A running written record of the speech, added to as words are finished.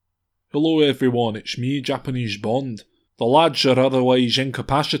Hello everyone, it's me, Japanese Bond. The lads are otherwise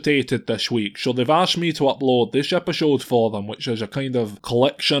incapacitated this week, so they've asked me to upload this episode for them, which is a kind of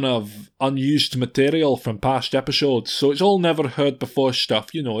collection of unused material from past episodes. So it's all never heard before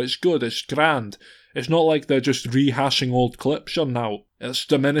stuff, you know, it's good, it's grand. It's not like they're just rehashing old clips or now. It's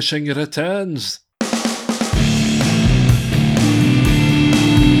diminishing returns.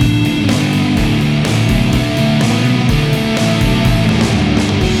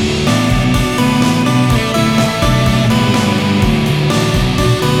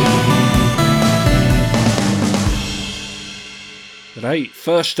 Right,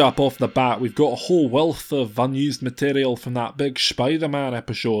 first up off the bat, we've got a whole wealth of unused material from that big Spider-Man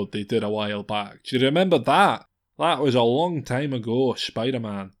episode they did a while back. Do you remember that? That was a long time ago,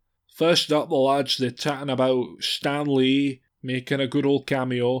 Spider-Man. First up, the lads, they're chatting about Stan Lee making a good old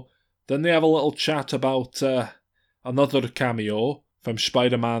cameo. Then they have a little chat about another cameo from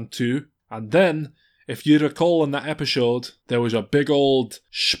Spider-Man 2. And then, if you recall in that episode, there was a big old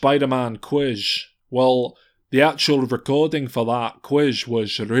Spider-Man quiz. Well, the actual recording for that quiz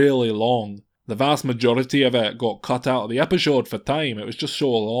was really long. The vast majority of it got cut out of the episode for time. It was just so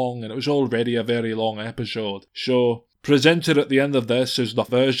long, and it was already a very long episode. So, presented at the end of this is the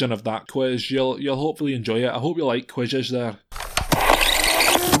version of that quiz. You'll hopefully enjoy it. I hope you like quizzes there.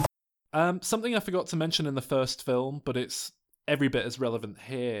 Something I forgot to mention in the first film, but it's every bit as relevant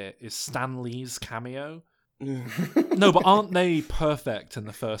here, is Stan Lee's cameo. No, but aren't they perfect in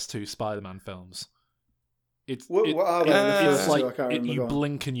the first two Spider-Man films? What are they? It's like you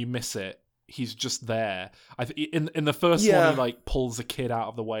blink and you miss it. He's just there. In the first one, he like pulls a kid out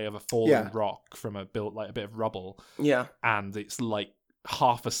of the way of a fallen rock from a bit of rubble. Yeah, and it's like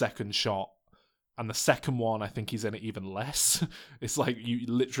half a second shot. And the second one, I think he's in it even less. It's like you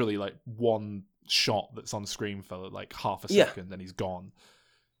literally like one shot that's on screen for like half a second, then he's gone.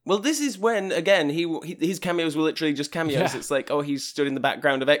 Well, this is when, again, his cameos were literally just cameos. Yeah. It's like, oh, he's stood in the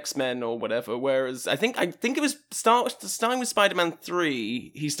background of X-Men or whatever. Whereas I think it was starting with Spider-Man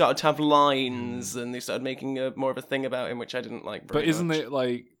 3, he started to have lines and they started making more of a thing about him, which I didn't like very much. But isn't it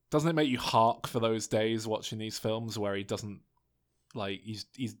like, doesn't it make you hark for those days watching these films where he doesn't, like, he's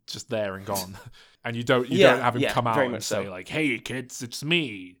just there and gone. And you don't have him come out and say, like, hey, kids, it's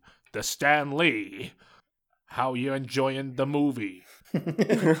me, the Stan Lee. How you enjoying the movie?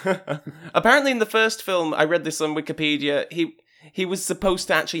 Apparently in the first film, I read this on Wikipedia, he was supposed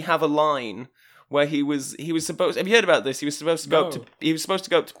to actually have a line where he was supposed, have you heard about this? He was supposed to go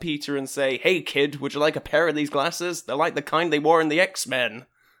up to Peter and say, hey kid, would you like a pair of these glasses? They're like the kind they wore in the X-Men.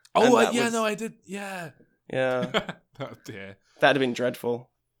 Oh, I did, yeah. Yeah. Oh dear. That'd have been dreadful.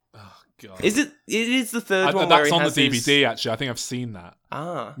 Oh god. It is the third one that's where on the DVD, actually. I think I've seen that.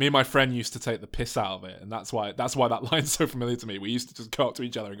 Ah. Me and my friend used to take the piss out of it, and that's why that line's so familiar to me. We used to just go up to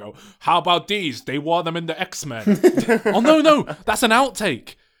each other and go, how about these? They wore them in the X-Men. Oh, no, that's an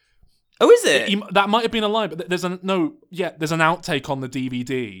outtake. Oh, is it? That might have been a line, but there's an outtake on the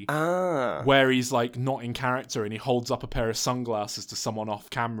DVD where he's like not in character and he holds up a pair of sunglasses to someone off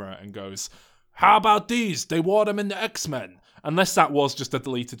camera and goes, how about these? They wore them in the X-Men. Unless that was just a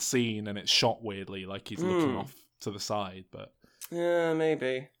deleted scene and it's shot weirdly, like he's looking off to the side, but... Yeah,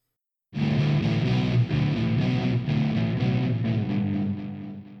 maybe.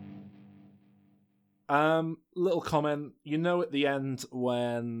 Little comment. You know at the end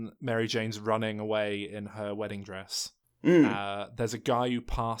when Mary Jane's running away in her wedding dress, there's a guy who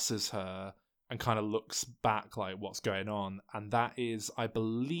passes her and kind of looks back like what's going on, and that is, I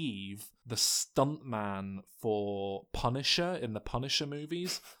believe, the stuntman for Punisher in the Punisher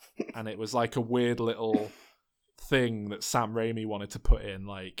movies. And it was like a weird little thing that Sam Raimi wanted to put in,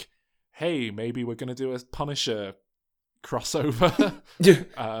 like, hey, maybe we're going to do a Punisher crossover.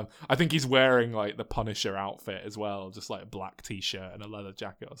 I think he's wearing like the Punisher outfit as well, just like a black t-shirt and a leather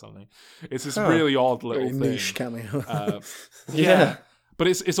jacket or something. It's this really odd little thing. Niche cameo. Yeah. But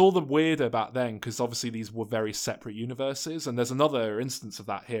it's all the weirder back then because obviously these were very separate universes, and there's another instance of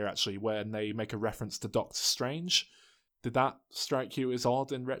that here actually when they make a reference to Doctor Strange. Did that strike you as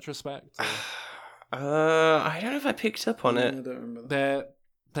odd in retrospect? I don't know if I picked up on it. I don't remember.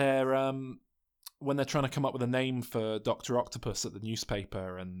 They're when they're trying to come up with a name for Dr. Octopus at the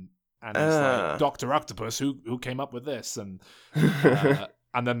newspaper, and he's like, Dr. Octopus, who came up with this? And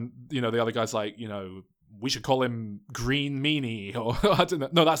and then, the other guy's like, we should call him Green Meanie, or I don't know.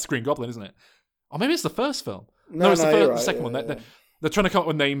 No, that's Green Goblin, isn't it? Or maybe it's the first film. No, it's the second one. They're trying to come up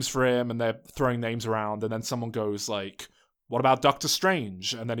with names for him, and they're throwing names around, and then someone goes like, what about Doctor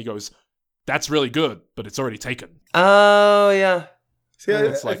Strange? And then he goes, that's really good, but it's already taken. Oh, yeah. See,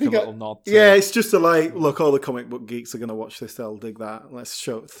 it's like a little nod. Yeah, it's just to like, look, all the comic book geeks are going to watch this. They'll dig that. Let's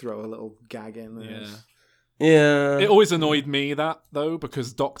throw a little gag in there. Yeah. It always annoyed me that though,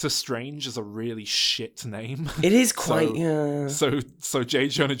 because Doctor Strange is a really shit name. It is quite. So J.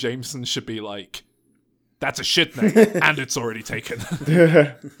 Jonah Jameson should be like, that's a shit name, and it's already taken.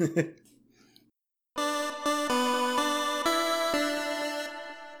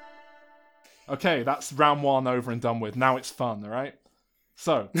 Okay, that's round 1 over and done with. Now it's fun, all right?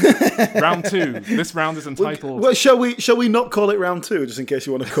 So, round 2. This round is entitled... Well, shall we not call it round 2, just in case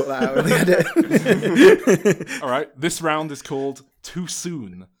you want to cut that out of the edit? All right, this round is called Too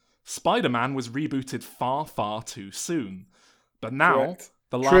Soon. Spider-Man was rebooted far, far too soon. But now, Correct.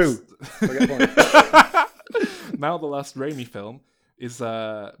 the last... True. Now the last Raimi film is,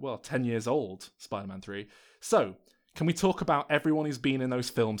 10 years old, Spider-Man 3. So, can we talk about everyone who's been in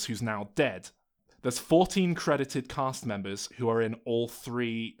those films who's now dead? There's 14 credited cast members who are in all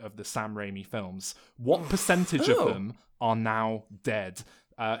 3 of the Sam Raimi films. What percentage of them are now dead?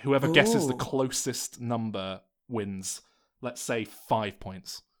 Whoever guesses the closest number wins. Let's say 5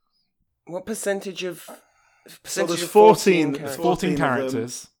 points. What percentage of... So there's 14 14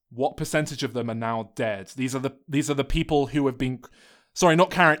 characters. What percentage of them are now dead? These are the people who have been... Sorry, not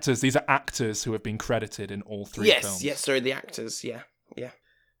characters. These are actors who have been credited in all 3 films. Yes, sorry, the actors, yeah.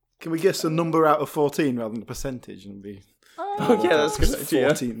 Can we guess a number out of 14 rather than a percentage? And be that's a good idea.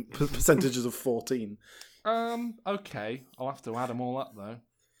 14 percentages of 14. Okay. I'll have to add them all up, though.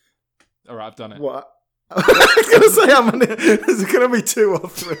 All right, I've done it. What? I was going to say, how many? Is it going to be 2 or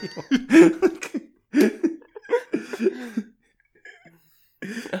 3?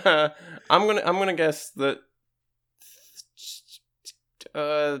 I'm gonna guess that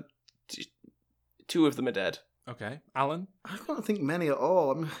 2 of them are dead. Okay, Alan? I can't think many at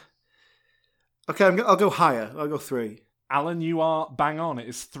all. Okay, I'll go higher. I'll go 3. Alan, you are bang on. It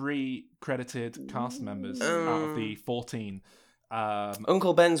is 3 credited cast members out of the 14.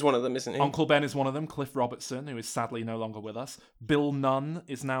 Uncle Ben's one of them, isn't he? Uncle Ben is one of them. Cliff Robertson, who is sadly no longer with us. Bill Nunn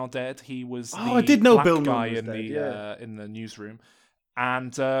is now dead. He was the I did know black Bill guy Nunn was in dead, in the newsroom.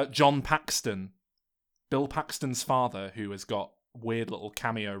 And John Paxton, Bill Paxton's father, who has got weird little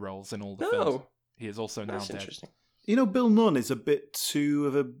cameo roles in all the films. He is also now dead. Interesting. You know, Bill Nunn is a bit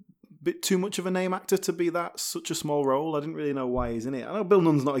too much of a name actor to be that such a small role. I didn't really know why he's in it. I know Bill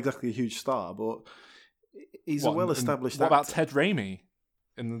Nunn's not exactly a huge star, but he's a well-established actor. What about Ted Raimi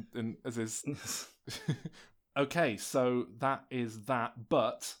as his... Okay, so that is that.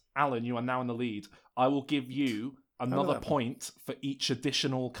 But, Alan, you are now in the lead. I will give you another point for each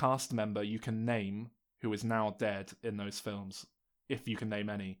additional cast member you can name who is now dead in those films, if you can name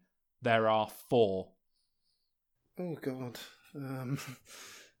any. There are 4. Oh, God. And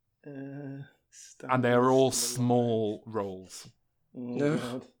they are all small roles. Oh,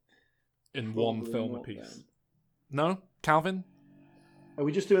 God. In one film apiece. No? Calvin? Are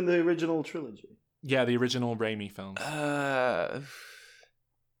we just doing the original trilogy? Yeah, the original Raimi films. I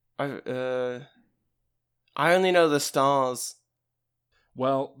only know the stars.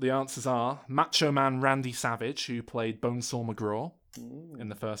 Well, the answers are Macho Man Randy Savage, who played Bonesaw McGraw in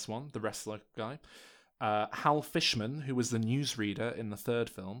the first one, the wrestler guy. Hal Fishman, who was the newsreader in the third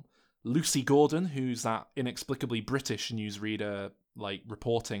film. Lucy Gordon, who's that inexplicably British newsreader, like,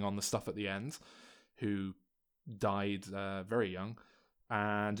 reporting on the stuff at the end, who died very young.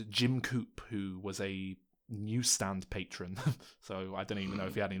 And Jim Coop, who was a newsstand patron. So I don't even know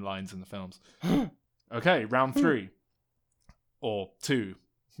if he had any lines in the films. Okay, round 3. Or 2.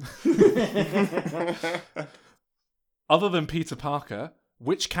 Other than Peter Parker,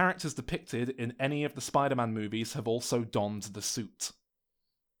 which characters depicted in any of the Spider-Man movies have also donned the suit?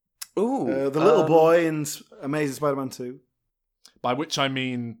 Ooh, the little boy in Amazing Spider-Man 2. By which I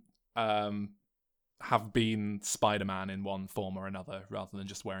mean have been Spider-Man in one form or another, rather than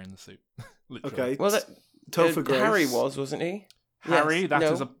just wearing the suit. Okay. Well, Topher Grace. Harry wasn't he? Harry,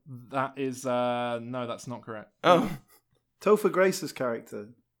 yes. No, that's not correct. Oh. Topher Grace's character.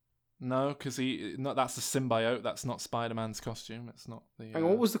 No, because that's the symbiote. That's not Spider-Man's costume. It's not the. Hang on,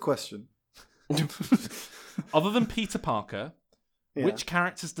 what was the question? Other than Peter Parker, which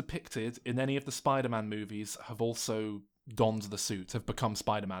characters depicted in any of the Spider-Man movies have also donned the suit, have become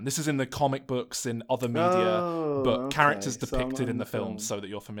Spider-Man? This is in the comic books, in other media, but characters depicted in the films, so that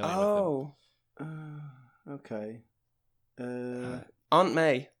you're familiar with them. Okay. Aunt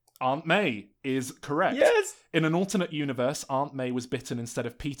May. Aunt May is correct. Yes! In an alternate universe, Aunt May was bitten instead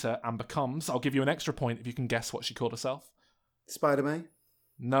of Peter and becomes... I'll give you an extra point if you can guess what she called herself. Spider-Man?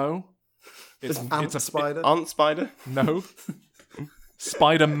 No. It's Aunt Spider? Aunt Spider? No.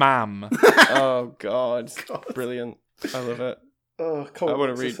 Spider-Man. Oh, God. Brilliant. I love it. Oh, I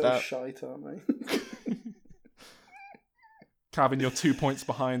want to read so that. Shite, aren't they? Calvin, you're 2 points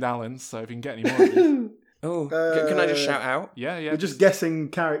behind Alan, so if you can get any more of these. Oh, can I just shout out? Yeah. We're just guessing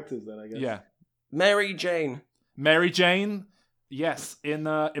characters then, I guess. Yeah. Mary Jane. Mary Jane, yes, in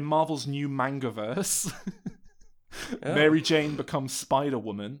Marvel's new Mangaverse, Mary Jane becomes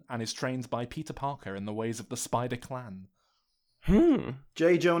Spider-Woman and is trained by Peter Parker in the ways of the Spider Clan.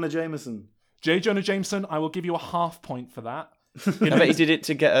 J. Jonah Jameson. J. Jonah Jameson, I will give you a half point for that. I bet he did it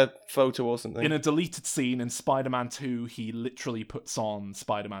to get a photo or something. In a deleted scene in Spider-Man 2, he literally puts on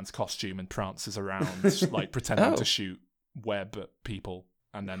Spider-Man's costume and prances around, like pretending to shoot web at people,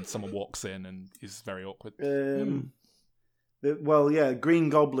 and then someone walks in and is very awkward. Green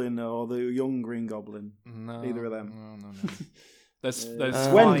Goblin or the young Green Goblin. No, either of them. No. There's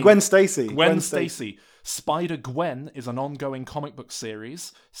Gwen Stacy. Gwen Stacy. Spider-Gwen is an ongoing comic book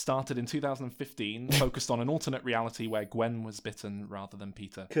series started in 2015, focused on an alternate reality where Gwen was bitten rather than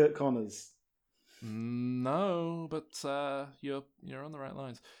Peter. Kurt Connors. No, but you're on the right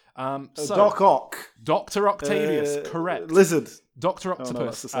lines. So, Doc Ock. Dr. Octavius, correct. Lizard. Dr.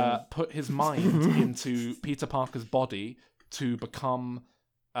 Octopus put his mind into Peter Parker's body to become,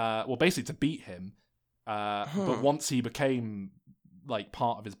 basically to beat him. But once he became like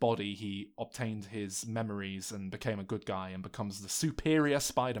part of his body, he obtained his memories and became a good guy and becomes the superior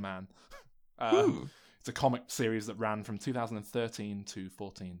Spider-Man. It's a comic series that ran from 2013 to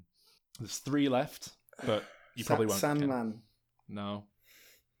 14. There's 3 left, but you probably won't. Sandman. No.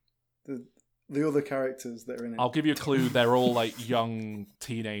 The other characters that are in it. I'll give you a clue. They're all like young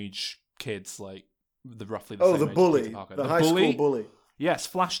teenage kids, like roughly the same the age bully. as Peter Parker. The high school bully. Yes,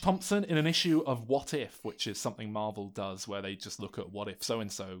 Flash Thompson in an issue of What If, which is something Marvel does, where they just look at what if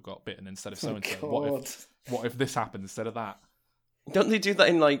so-and-so got bitten instead of so-and-so. What if this happened instead of that? Don't they do that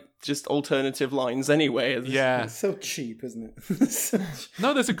in like just alternative lines anyway? Yeah. It's so cheap, isn't it?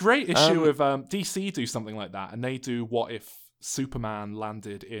 No, there's a great issue of DC do something like that, and they do What If Superman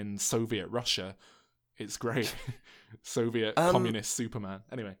landed in Soviet Russia. It's great. Soviet communist Superman.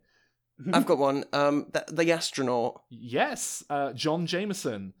 Anyway. I've got one. The astronaut. Yes, John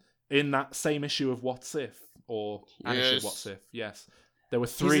Jameson in that same issue of What's If, or an issue of What's If. Yes, there were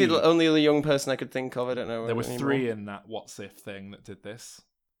 3. He's the only other young person I could think of. I don't know. There were 3 in that What's If thing that did this.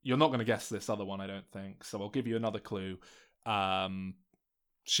 You're not going to guess this other one, I don't think. So I'll give you another clue.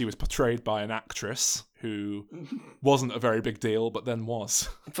 She was portrayed by an actress who wasn't a very big deal, but then was.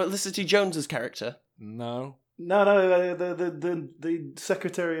 Felicity Jones's character. No. No, the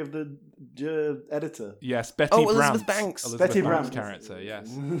secretary of the editor. Yes, Betty Brant. Elizabeth Banks. Betty Brant's character, yes.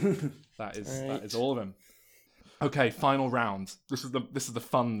 That is all of them. Okay, final round. This is the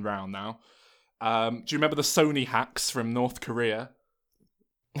fun round now. Do you remember the Sony hacks from North Korea?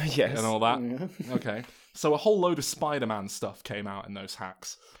 Yes. And all that? Yeah. Okay. So a whole load of Spider-Man stuff came out in those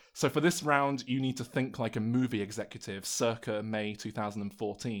hacks. So for this round, you need to think like a movie executive circa May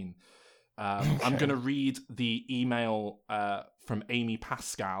 2014. I'm going to read the email from Amy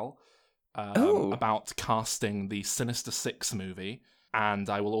Pascal about casting the Sinister Six movie, and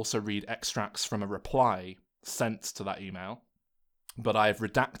I will also read extracts from a reply sent to that email, but I've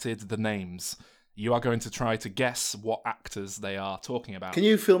redacted the names. You are going to try to guess what actors they are talking about. Can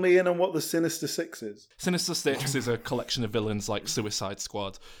you fill me in on what the Sinister Six is? Sinister Six is a collection of villains like Suicide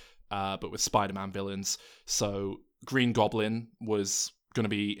Squad, but with Spider-Man villains. So Green Goblin was going to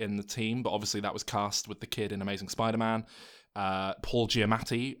be in the team, but obviously that was cast with the kid in Amazing Spider-Man. Paul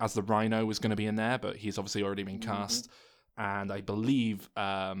Giamatti as the Rhino was going to be in there, but he's obviously already been cast. And I believe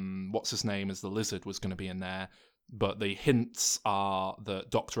what's his name as the Lizard was going to be in there, but the hints are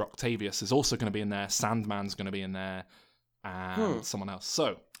that Dr. Octavius is also going to be in there, Sandman's going to be in there, and someone else.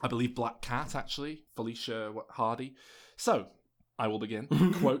 So I believe Black Cat, actually, Felicia Hardy. So I will begin.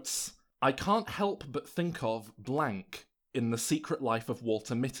 Quotes, I can't help but think of blank in The Secret Life of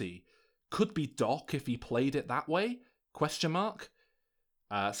Walter Mitty. Could be Doc if he played it that way? Question mark.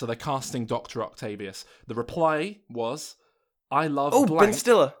 So they're casting Dr. Octavius. The reply was, I love blank Ben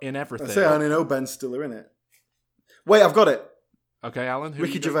Stiller in everything. I say I only know Ben Stiller in it. Wait, I've got it. Okay, Alan. Who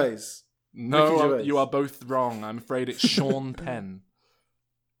Ricky Gervais. No, Ricky Gervais. you are both wrong. I'm afraid it's Sean Penn.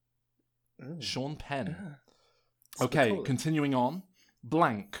 Sean Penn. Okay, continuing on.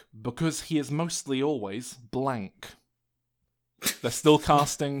 Blank, because he is mostly always blank. They're still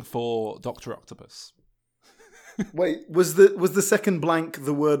casting for Dr. Octopus. Wait, was the second blank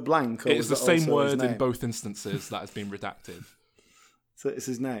the word blank? Or It is the was that same also his word in name? both instances that has been redacted. So it's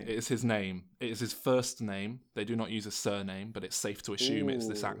his name. It is his name. It is his first name. They do not use a surname, but it's safe to assume it's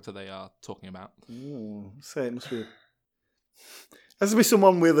this actor they are talking about. Say it must be. Has to be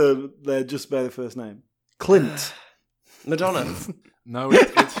someone with they're just by the first name. Clint. Madonna. No,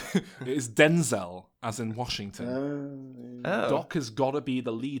 it is Denzel, as in Washington. Oh. Doc has got to be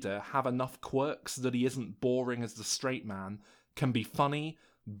the leader, have enough quirks that he isn't boring as the straight man, can be funny,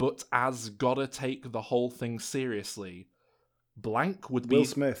 but has got to take the whole thing seriously. Blank would be... Will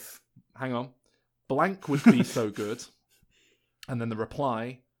Smith. Hang on. Blank would be so good. And then the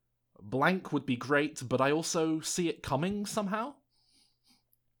reply, blank would be great, but I also see it coming somehow.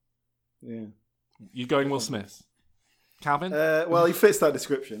 Yeah. You going Will Smith? Calvin? Well, he fits that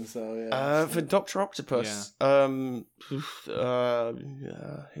description, so yeah. For Dr. Octopus, who would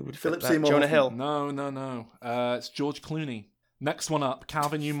fit Philip that? Seymour Jonah Hoffman. Hill. No. It's George Clooney. Next one up,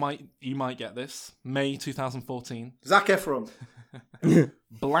 Calvin. You might get this. May 2014. Zac Efron.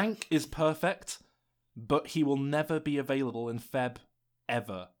 Blank is perfect, but he will never be available in Feb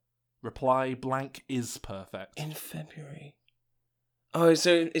ever. Reply: blank is perfect. In February. Oh,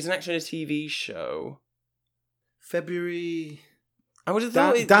 so it's an actually a TV show. February. I would have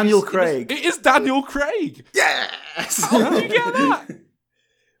thought Daniel Craig. It is Daniel Craig. Yes. How did you get that?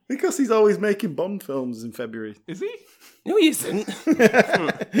 Because he's always making Bond films in February. Is he? No, he isn't. How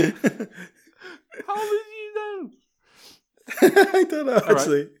did you know? I don't know, right.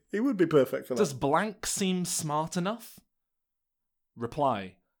 actually. He would be perfect for that. Does blank seem smart enough?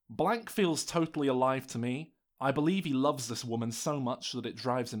 Reply: blank feels totally alive to me. I believe he loves this woman so much that it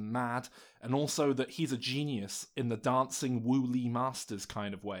drives him mad, and also that he's a genius in the dancing Wu Lee Masters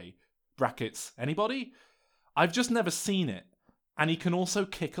kind of way. Brackets, anybody? I've just never seen it, and he can also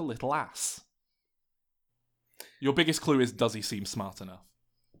kick a little ass. Your biggest clue is, does he seem smart enough?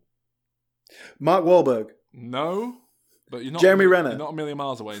 Mark Wahlberg. No, but you're not. Jeremy Renner. You're not a million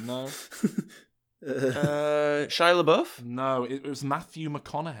miles away. No, Shia LaBeouf? no, it was Matthew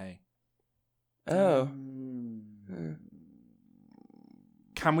McConaughey. Oh.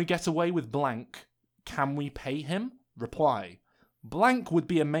 Can we get away with blank? Can we pay him? Reply: blank would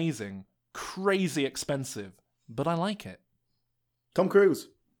be amazing, crazy expensive, but I like it. Tom Cruise.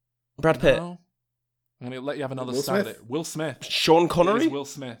 Brad Pitt? No. I'm going to let you have another Will stab at Smith? it. Will Smith. Sean It Connery? is Will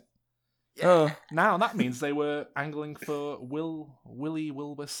Smith. Oh. Now, that means they were angling for Willie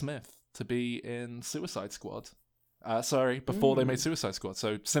Wilbur Smith to be in Suicide Squad. Before they made Suicide Squad.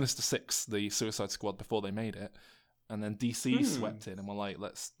 So Sinister Six, the Suicide Squad, before they made it. And then DC swept in and were like,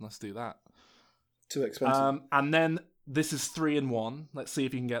 let's do that. Too expensive. And then this is 3 in 1. Let's see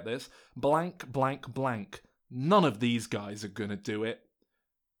if you can get this. Blank, blank, blank. None of these guys are going to do it.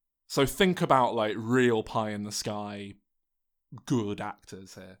 So think about like real pie in the sky, good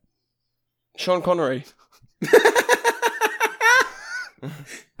actors here. Sean Connery?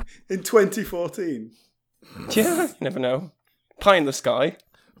 In 2014. Yeah, you never know. Pie in the sky.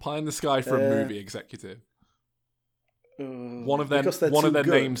 Pie in the sky for a movie executive. One of their good.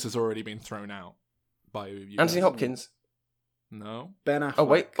 names has already been thrown out by you. Anthony guys. Hopkins. No. Ben Affleck. Oh,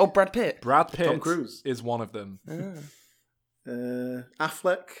 wait. Oh, Brad Pitt. Brad Pitt Tom Cruise. is one of them.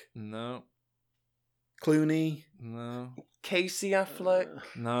 Affleck. No. Clooney. No. Casey Affleck.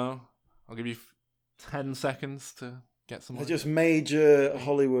 No. I'll give you 10 seconds to get some. They're just major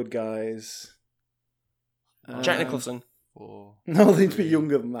Hollywood guys. Jack Nicholson. 4. No, they need to be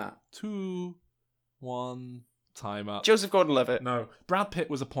younger than that. 2, 1. Time up. Joseph Gordon-Levitt. No. Brad Pitt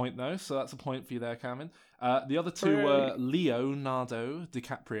was a point, though, so that's a point for you there, Cameron. The other two were Leonardo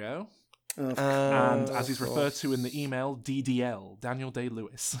DiCaprio, and as he's referred to in the email, DDL, Daniel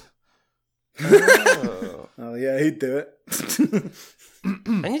Day-Lewis. Oh, yeah, he'd do it.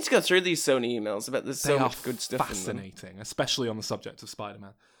 I need to go through these Sony emails. I bet there's so They are much good stuff fascinating, especially on the subject of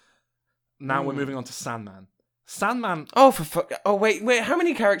Spider-Man. Now we're moving on to Sandman. Sandman... Oh, for fuck... Oh, wait, how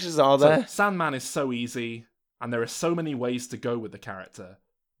many characters are there? So, Sandman is so easy, and there are so many ways to go with the character.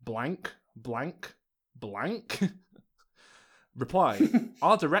 Blank, blank, blank. Reply: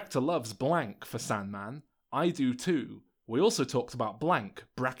 our director loves blank for Sandman. I do too. We also talked about blank,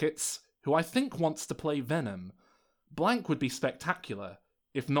 brackets, who I think wants to play Venom. Blank would be spectacular,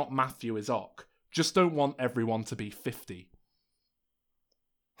 if not Matthew is Ock. Just don't want everyone to be 50.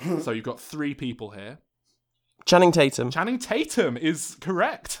 So you've got 3 people here. Channing Tatum. Channing Tatum is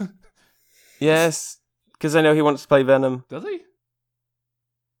correct. Yes, because I know he wants to play Venom. Does he?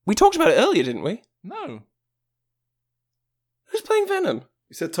 We talked about it earlier, didn't we? No. Who's playing Venom?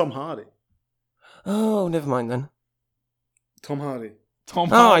 You said Tom Hardy. Oh, never mind then. Tom Hardy. Tom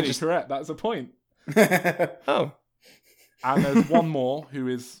Oh, Hardy, correct. That's a point. Oh. And there's one more who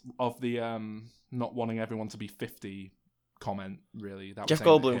is of the not wanting everyone to be 50 comment, really. That was Jeff aimed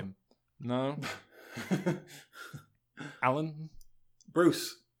at Goldblum. him. No. Alan?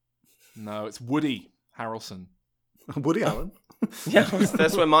 Bruce. No, it's Woody Harrelson. Woody Allen. Yeah,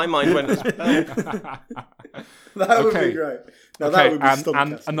 that's where my mind went. That would be great. Now that would be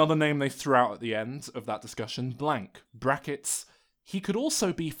and another name they threw out at the end of that discussion, blank, brackets, he could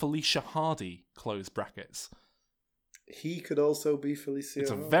also be Felicia Hardy, close brackets. He could also be Felicia It's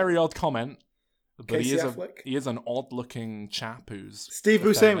a Hardy. very odd comment, but Casey Affleck? he is an odd-looking chap who's... Steve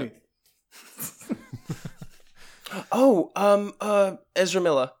Buscemi. Ezra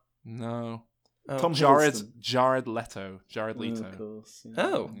Miller. No. Tom Jared Hiddleston. Leto. Jared Leto. Of course. Yeah.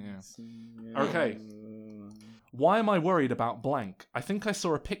 Oh. Yeah. Okay. Why am I worried about blank? I think I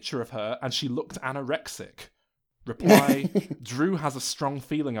saw a picture of her and she looked anorexic. Reply, Drew has a strong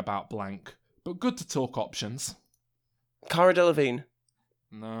feeling about blank, but good to talk options. Cara Delevingne.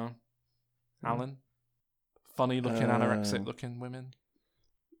 No. Alan? Funny looking, anorexic looking women?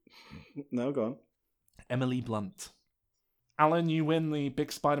 No, go on. Emily Blunt. Alan, you win the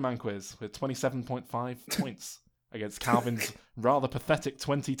big Spider-Man quiz with 27.5 points against Calvin's rather pathetic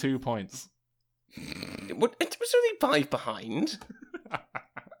 22 points. What? It was only 5 behind.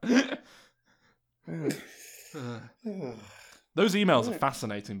 Those emails are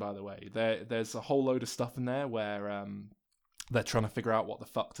fascinating, by the way. There's a whole load of stuff in there where they're trying to figure out what the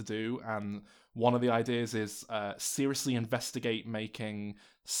fuck to do, and one of the ideas is seriously investigate making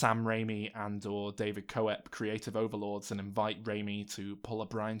Sam Raimi and or David Coep creative overlords and invite Raimi to pull a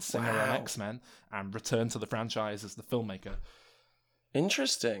Bryan Singer on X-Men and return to the franchise as the filmmaker.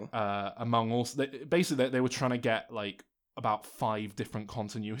 Interesting. Among also, basically they were trying to get like about 5 different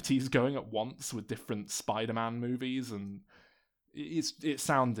continuities going at once with different Spider-Man movies, and it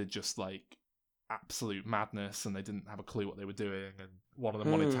sounded just like absolute madness, and they didn't have a clue what they were doing, and one of them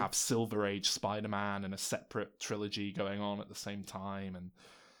wanted to have Silver Age Spider-Man and a separate trilogy going on at the same time, and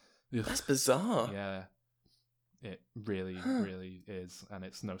that's bizarre. Yeah, it really is, and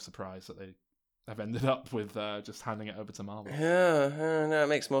it's no surprise that they have ended up with just handing it over to Marvel. Yeah, no, it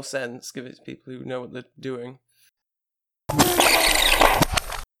makes more sense. Give it to people who know what they're doing.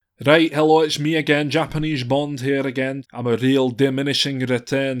 Right, hello, it's me again, Japanese Bond here again. I'm a real diminishing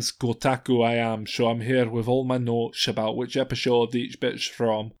returns Kotaku I am, so I'm here with all my notes about which episode each bit's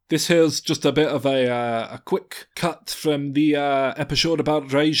from. This here's just a bit of a quick cut from the episode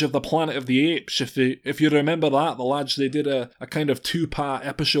about Rise of the Planet of the Apes. If you remember that, the lads, they did a kind of 2-part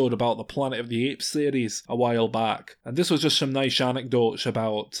episode about the Planet of the Apes series a while back. And this was just some nice anecdotes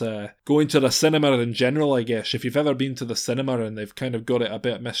about going to the cinema in general, I guess. If you've ever been to the cinema and they've kind of got it a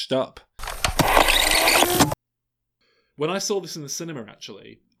bit messed up. When I saw this in the cinema,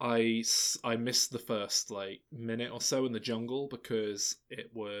 actually, I missed the first minute or so in the jungle because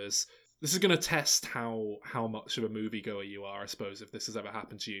this is going to test how much of a moviegoer you are, I suppose, if this has ever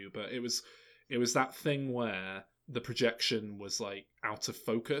happened to you. But it was that thing where the projection was out of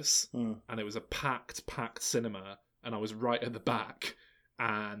focus, and it was a packed cinema, and I was right at the back,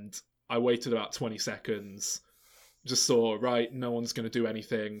 and I waited about 20 seconds. Just saw, right, no one's going to do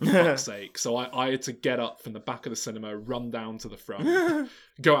anything, for fuck's sake. So I had to get up from the back of the cinema, run down to the front,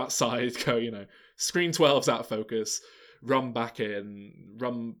 go outside, go, screen 12's out of focus, run back in,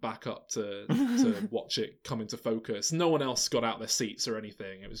 run back up to watch it come into focus. No one else got out their seats or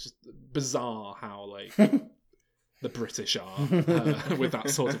anything. It was just bizarre how, the British are with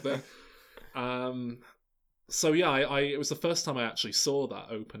that sort of thing. So yeah, it was the first time I actually saw that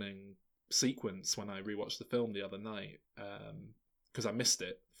opening sequence when I rewatched the film the other night, because I missed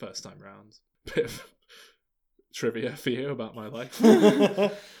it first time round. Bit of trivia for you about my life. Has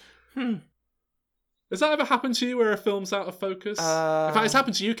that ever happened to you where a film's out of focus? In fact, it's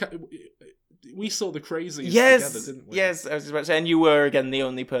happened to you. We saw The Crazies together, didn't we? Yes, I was about to say, and you were again the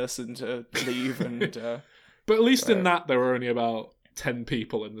only person to leave. And but at least in that there were only about 10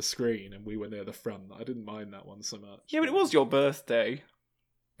 people in the screen, and we were near the front. I didn't mind that one so much. Yeah, but it was your birthday.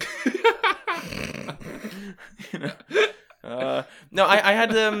 No, I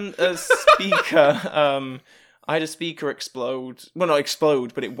had a speaker. I had a speaker explode. Well, not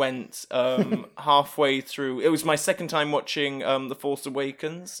explode, but it went halfway through. It was my second time watching The Force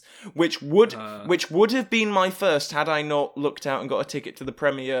Awakens, which would have been my first had I not looked out and got a ticket to the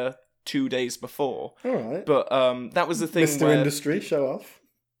premiere 2 days before. All right, but that was the thing. Mr. Industry, show off.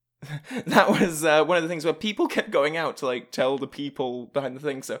 That was one of the things where people kept going out to tell the people behind the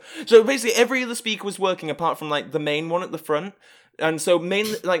thing. So basically every other speaker was working apart from the main one at the front. And so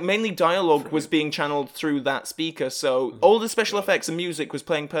mainly dialogue was being channeled through that speaker. So all the special effects and music was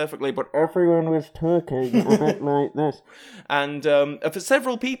playing perfectly, but everyone was talking a bit like this. And for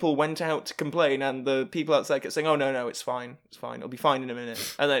several people went out to complain, and the people outside kept saying, "Oh no, it's fine, it'll be fine in a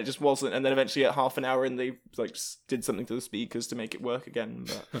minute." And then it just wasn't. And then eventually at half an hour, and they did something to the speakers to make it work again.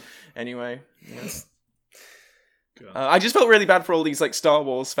 But anyway, yes. I just felt really bad for all these like Star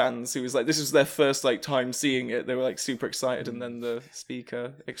Wars fans who was like, this was their first like time seeing it. They were like super excited, and then the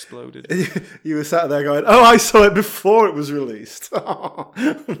speaker exploded. You were sat there going, "Oh, I saw it before it was released."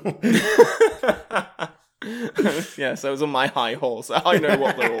 Yes, I was on my high horse. I know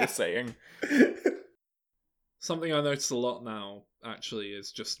what they're all saying. Something I notice a lot now, actually,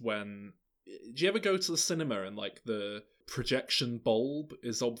 is just when... Do you ever go to the cinema and, like, the projection bulb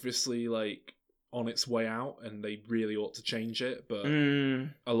is obviously, like, on its way out and they really ought to change it, but a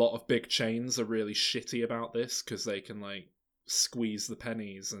lot of big chains are really shitty about this because they can, like, squeeze the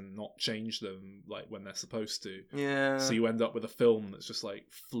pennies and not change them, like, when they're supposed to. Yeah. So you end up with a film that's just, like,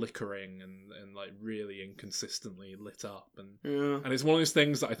 flickering and like, really inconsistently lit up. And it's one of those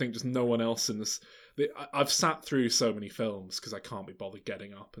things that I think just no one else in this... I've sat through so many films because I can't be bothered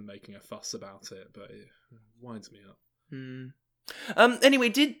getting up and making a fuss about it, but it winds me up. Anyway,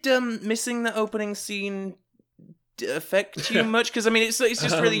 did missing the opening scene affect you much? Because I mean, it's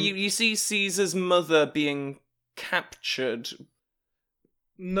just really you see Caesar's mother being captured.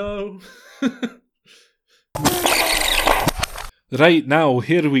 No. Right, now,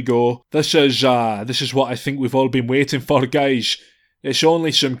 here we go. This is what I think we've all been waiting for, guys. It's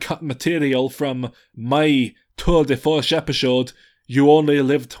only some cut material from my Tour de Force episode, You Only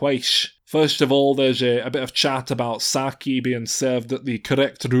Live Twice. First of all, there's a bit of chat about sake being served at the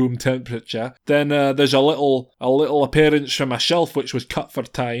correct room temperature. Then there's a little appearance from myself which was cut for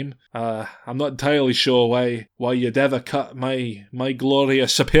time. I'm not entirely sure why you'd ever cut my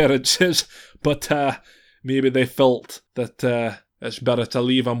glorious appearances, but maybe they felt that it's better to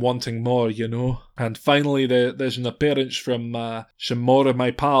leave them wanting more, you know. And finally, there's an appearance from some more of my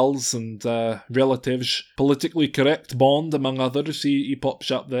pals and relatives. Politically Correct Bond, among others, he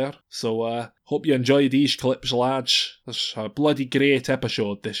pops up there. So hope you enjoy these clips, lads. It's a bloody great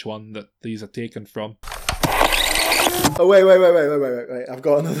episode, this one, that these are taken from. Oh, wait. I've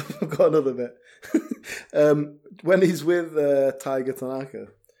got another bit. When he's with Tiger Tanaka,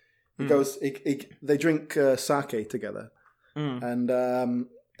 he goes, they drink sake together. And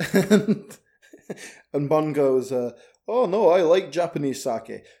Bond goes, "Oh no, I like Japanese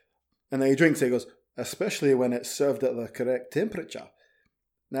sake." And then he drinks it. He goes, "Especially when it's served at the correct temperature."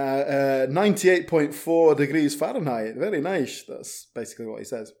 Now, 98.4 degrees Fahrenheit. Very nice. That's basically what he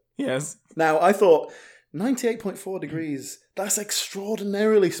says. Yes. Now, I thought 98.4 degrees. That's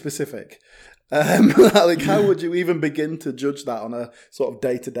extraordinarily specific. Like, how would you even begin to judge that on a sort of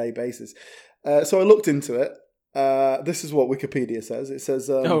day-to-day basis? So I looked into it. This is what Wikipedia says. It says,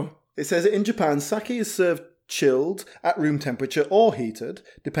 It says in Japan, sake is served chilled, at room temperature, or heated,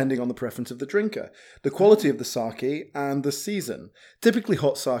 depending on the preference of the drinker, the quality of the sake, and the season. Typically,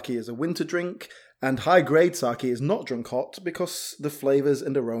 hot sake is a winter drink, and high-grade sake is not drunk hot because the flavours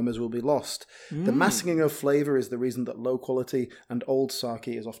and aromas will be lost. The masking of flavour is the reason that low-quality and old sake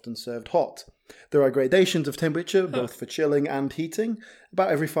is often served hot. There are gradations of temperature, both for chilling and heating,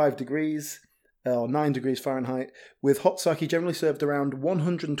 about every 5 degrees... or 9 degrees Fahrenheit, with hot sake generally served around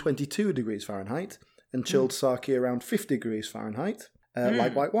 122 degrees Fahrenheit, and chilled sake around 50 degrees Fahrenheit,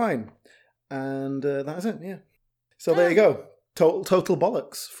 like white wine. And that is it, yeah. So there you go. Total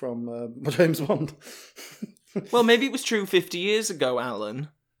bollocks from James Bond. Well, maybe it was true 50 years ago, Alan.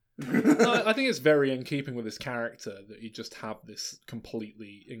 No, I think it's very in keeping with his character that he just have this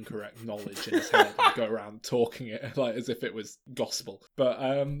completely incorrect knowledge in his head and go around talking it like as if it was gospel. But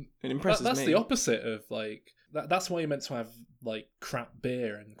it impresses that's me. the opposite of like that's why you're meant to have like crap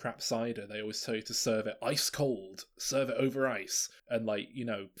beer and crap cider. They always tell you to serve it ice cold, serve it over ice, and like, you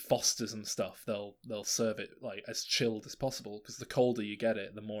know, Fosters and stuff. They'll serve it like as chilled as possible because the colder you get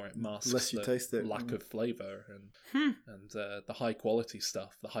it, the more it masks less you taste it. Lack of flavour and the high quality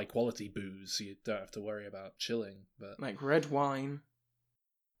stuff, the high quality booze. You don't have to worry about chilling, but like red wine.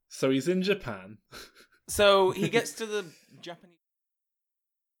 So he's in Japan. So he gets to the Japanese.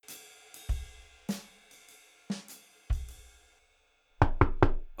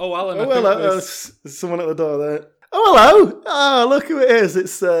 Oh, Alan. Oh, hello. There's someone at the door there. Oh, hello. Oh, look who it is.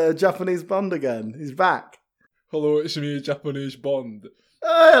 It's Japanese Bond again. He's back. Hello, it's me, Japanese Bond.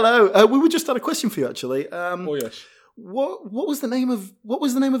 Oh, hello. We just had a question for you, actually. Oh, yes. What was the name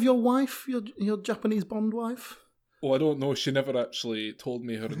of your wife? Your Japanese Bond wife? Oh, I don't know. She never actually told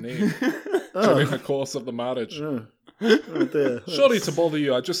me her name during the course of the marriage. Oh dear. Sorry to bother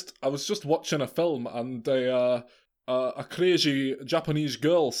you. I was just watching a film and a crazy Japanese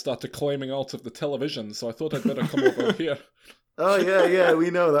girl started climbing out of the television, so I thought I'd better come over here. Oh yeah, we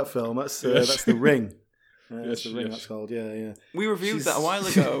know that film. That's The Ring. That's Yes, The Ring. yes. That's called. Yeah. We reviewed that a while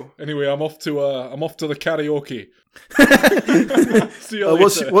ago. Anyway, I'm off to the karaoke. See you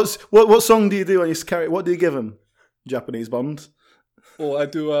later. What song do you do when you karaoke? What do you give him? Japanese Bond? Oh, I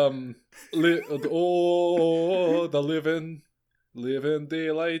do. The living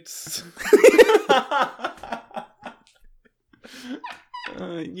daylights.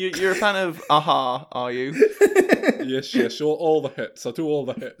 You're a fan of Aha, are you? Yes. All the hits. I do all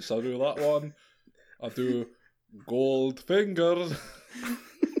the hits. I do that one. I do Goldfinger.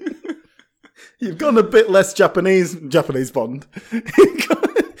 You've gone a bit less Japanese Bond.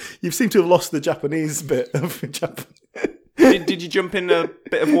 You seem to have lost the Japanese bit of Japan. Did you jump in a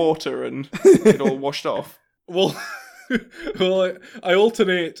bit of water and it all washed off? Well, I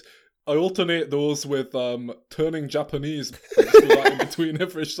alternate those with turning Japanese. I just do that in between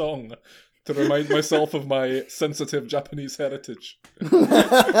every song to remind myself of my sensitive Japanese heritage.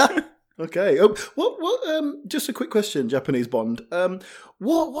 Okay. What? Just a quick question, Japanese Bond.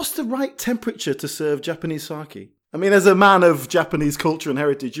 What's the right temperature to serve Japanese sake? I mean, as a man of Japanese culture and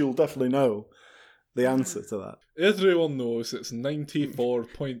heritage, you'll definitely know the answer to that. Everyone knows it's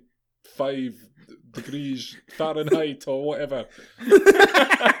 94.5 degrees Fahrenheit or whatever.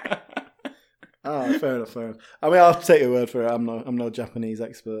 Fair enough. I mean, I'll take your word for it. I'm no Japanese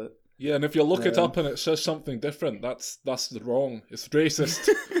expert. Yeah, and if you look it up and it says something different, that's wrong. It's racist.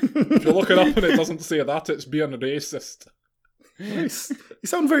 If you look it up and it doesn't say that, it's being racist. You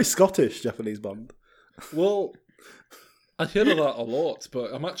sound very Scottish, Japanese Bond. Well, I hear that a lot,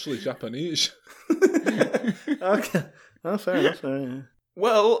 but I'm actually Japanese. Okay. Oh, fair enough. Yeah.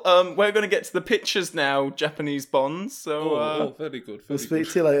 Well, we're going to get to the pictures now, Japanese Bonds. So, very good. We'll speak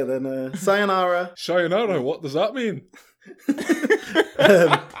to you later then. Sayonara. Sayonara, what does that mean?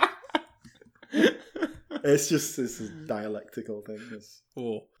 It's a dialectical thing.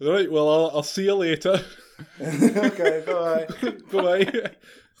 Oh, right. Well, I'll see you later. Okay, bye. Bye.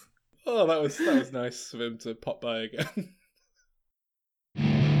 Oh, that was nice of him to pop by again.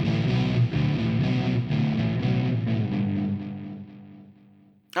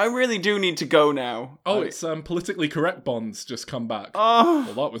 I really do need to go now. Oh, it's politically correct Bonds just come back. Oh,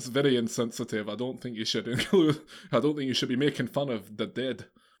 well, that was very insensitive. I don't think you should include. I don't think you should be making fun of the dead.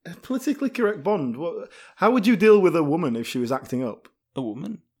 A politically correct Bond. How would you deal with a woman if she was acting up? A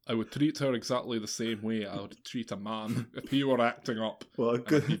woman? I would treat her exactly the same way I would treat a man if he were acting up. Well,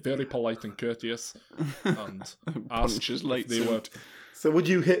 good. I'd be very polite and courteous and ask if they were. So would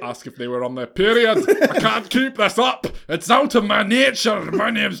you ask if they were on their period? I can't keep this up. It's out of my nature. My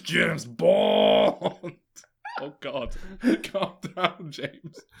name's James Bond. Oh God, calm down,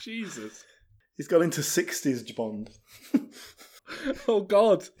 James. Jesus. He's got into 60s Bond. Oh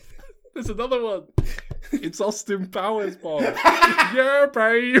God, there's another one. It's Austin Powers Bond. Yeah,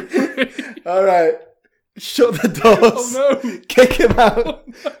 baby. All right. Shut the doors. Oh no. Kick him out. Oh,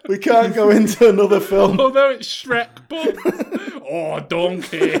 no. We can't go into another film. Oh no, it's Shrek Bond. Oh,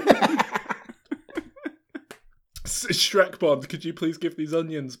 donkey. Shrek Bond, could you please give these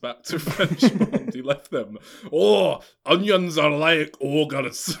onions back to French Bond? He left them. Oh, onions are like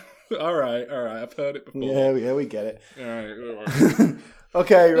ogres. All right, I've heard it before. Yeah, we get it. All right.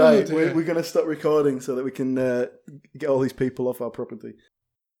 Okay, right. We're going to stop recording so that we can get all these people off our property.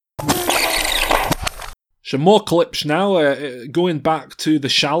 Some more clips now, going back to The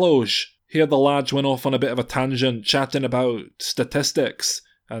Shallows. Here the lads went off on a bit of a tangent, chatting about statistics,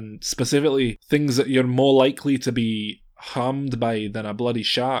 and specifically things that you're more likely to be harmed by than a bloody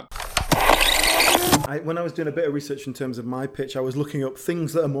shark. When I was doing a bit of research in terms of my pitch, I was looking up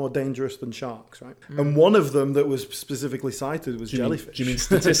things that are more dangerous than sharks, right? And one of them that was specifically cited was jellyfish. Do you mean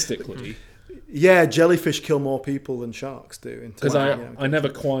statistically? Yeah, jellyfish kill more people than sharks do. Because I never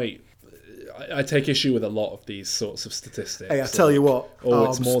quite... I take issue with a lot of these sorts of statistics. Hey, I tell you what.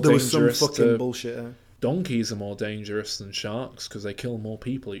 It's more there dangerous. There was some fucking bullshit. Donkeys are more dangerous than sharks because they kill more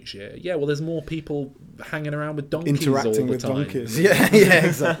people each year. Yeah, well, there's more people hanging around with donkeys interacting all the time. Donkeys. Yeah,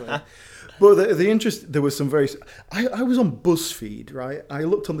 exactly. But the interest, there was some very... I was on BuzzFeed, right? I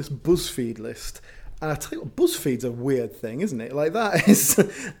looked on this BuzzFeed list, and I tell you what, BuzzFeed's a weird thing, isn't it? Like, that is...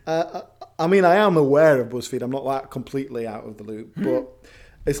 I mean, I am aware of BuzzFeed. I'm not that completely out of the loop, but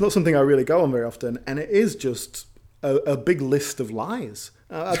it's not something I really go on very often, and it is just a big list of lies.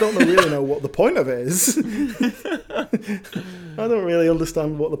 I don't really know what the point of it is. I don't really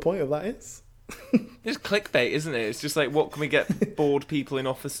understand what the point of that is. It's clickbait, isn't it? It's just like, what can we get bored people in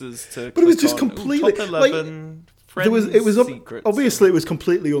offices to? But it was just completely top 11 secrets. Obviously, it was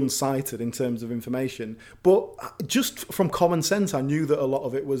completely unsighted in terms of information. But just from common sense, I knew that a lot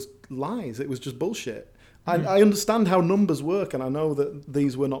of it was lies. It was just bullshit. I understand how numbers work, and I know that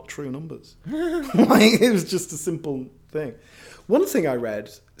these were not true numbers. It was just a simple thing. One thing I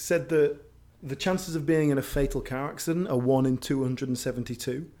read said that the chances of being in a fatal car accident are 1 in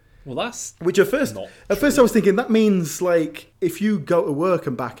 272. Well, that's which at first I was thinking that means like if you go to work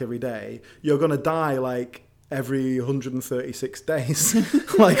and back every day, you're gonna die like every 136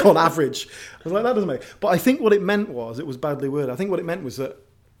 days, like on average. I was like, that doesn't make. But I think what it meant was it was badly worded. I think what it meant was that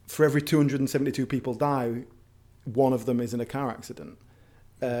for every 272 people die, one of them is in a car accident.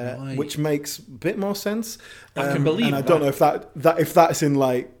 Right. Which makes a bit more sense. I can believe. And I don't know if that's in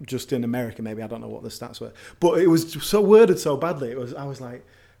like just in America. Maybe I don't know what the stats were, but it was so worded so badly. I was like,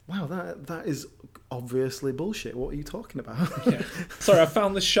 wow, that is obviously bullshit. What are you talking about? Yeah. Sorry, I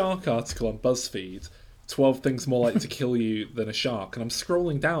found this shark article on BuzzFeed. 12 things more likely to kill you than a shark, and I'm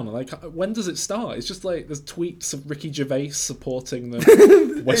scrolling down and like, when does it start? It's just like there's tweets of Ricky Gervais supporting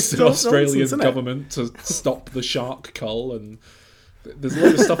the Western Australian government to stop the shark cull, and there's a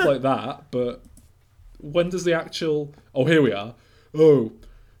lot of stuff like that. But when does the actual? Oh, here we are. Oh,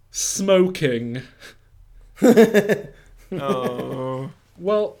 smoking. Oh.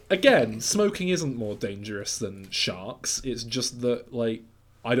 Well, again, smoking isn't more dangerous than sharks. It's just that like.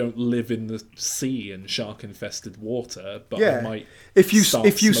 I don't live in the sea in shark-infested water, but I might. If you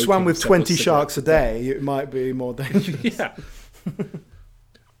swam with 20 sharks a day, it might be more dangerous. Yeah.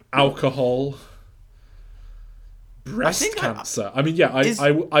 Alcohol, breast cancer. I'll admit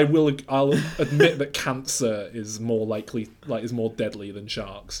that cancer is more likely, is more deadly than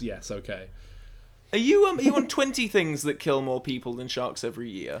sharks. Yes, okay. Are you on 20 things that kill more people than sharks every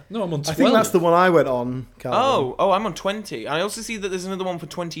year? No, I'm on 12. I think that's the one I went on, Calvin. Oh, I'm on 20. I also see that there's another one for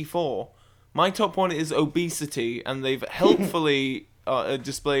 24. My top one is obesity, and they've helpfully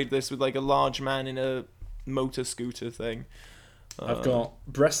displayed this with like a large man in a motor scooter thing. I've got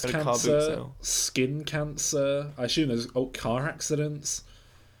breast cancer, skin cancer. I assume there's car accidents,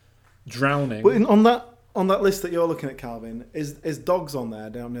 drowning. But on that list that you're looking at, Calvin, is dogs on there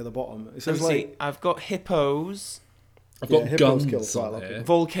down near the bottom? It says I've got hippos. I've got guns on here.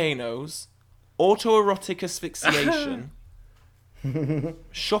 Volcanoes, autoerotic asphyxiation,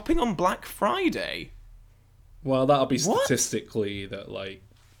 shopping on Black Friday. Well, that'll be statistically that like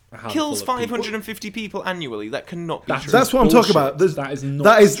kills 550 people annually. That cannot be true. That's what I'm talking about. That is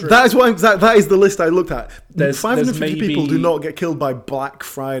not true. That is the list I looked at. 550 maybe, people do not get killed by Black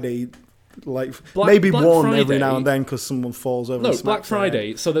Friday. Like Black one Friday, every now and then because someone falls over. No, Black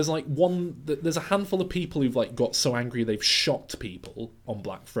Friday. So there's like there's a handful of people who've like got so angry they've shot people on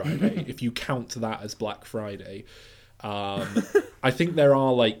Black Friday. If you count that as Black Friday, I think there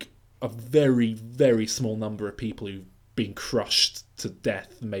are like a very, very small number of people who've been crushed to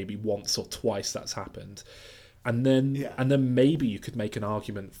death. Maybe once or twice that's happened. And then maybe you could make an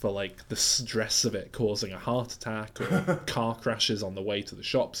argument for like the stress of it causing a heart attack or car crashes on the way to the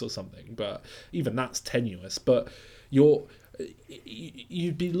shops or something. But even that's tenuous. But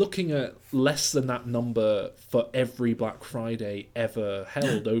you'd be looking at less than that number for every Black Friday ever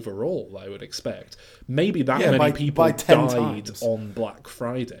held overall, I would expect. Maybe that many people died times on Black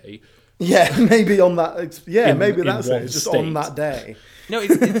Friday. Yeah, maybe on that. Yeah, maybe that's it. It's just on that day. No,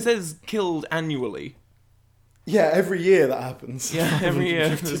 it says killed annually. Yeah, every year that happens. Yeah, every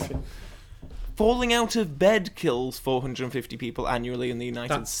year. Falling out of bed kills 450 people annually in the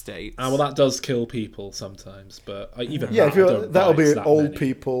United States. Well, that does kill people sometimes, but even that'll be old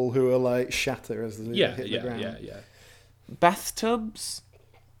people who are like shatter as they hit the ground. Yeah. Bathtubs?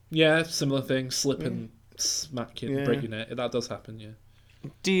 Yeah, similar thing. Slip and smack you, break your neck. That does happen, yeah.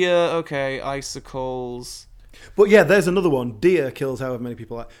 Deer, okay. Icicles. But yeah, there's another one. Deer kills however many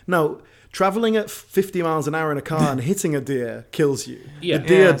people. No, travelling at 50 miles an hour in a car and hitting a deer kills you. Yeah, the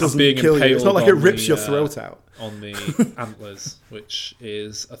deer doesn't kill you. It's not like it rips your throat out. On the antlers, which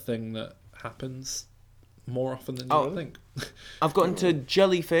is a thing that happens more often than you would think. I've got into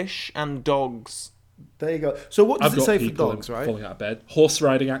jellyfish and dogs. There you go. So what does it say for dogs, right? Falling out of bed. Horse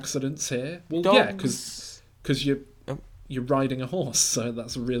riding accidents here. Well, dogs. because you're riding a horse, so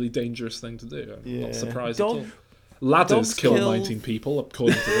that's a really dangerous thing to do. I'm not surprised at all. Ladders kill 19 people,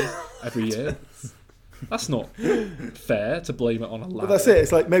 according to this, every year. That's not fair to blame it on a ladder. But that's it.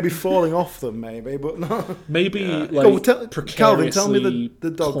 It's like maybe falling off them, but no. Maybe precariously Calvin, tell me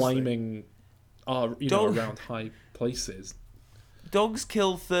the dogs climbing around high places. Dogs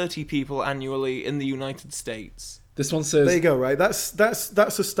kill 30 people annually in the United States. This one says... There you go, right? That's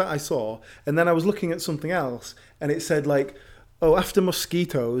a stat I saw. And then I was looking at something else, and it said, like, after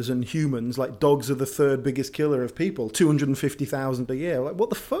mosquitoes and humans, like, dogs are the third biggest killer of people. 250,000 a year. Like, what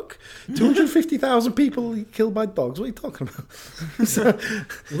the fuck? 250,000 people killed by dogs? What are you talking about?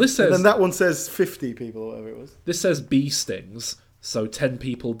 This says... And then that one says 50 people, or whatever it was. This says bee stings. So 10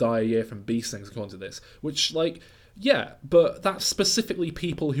 people die a year from bee stings, according to this. Which, like... Yeah, but that's specifically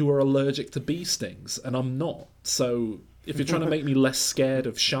people who are allergic to bee stings, and I'm not. So if you're trying to make me less scared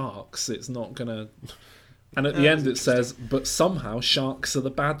of sharks, it's not gonna. And at the end it says, but somehow sharks are the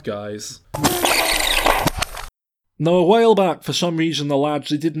bad guys. Now, a while back, for some reason, the lads,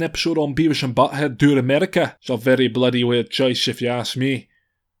 they did an episode on Beavis and Butthead Tour America. It's a very bloody weird choice, if you ask me.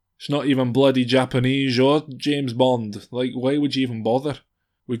 It's not even bloody Japanese or James Bond. Like, why would you even bother?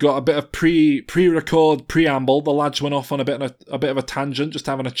 We got a bit of pre-record preamble. The lads went off on a bit of a tangent, just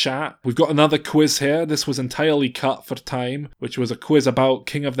having a chat. We've got another quiz here. This was entirely cut for time, which was a quiz about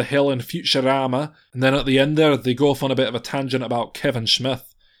King of the Hill and Futurama. And then at the end there, they go off on a bit of a tangent about Kevin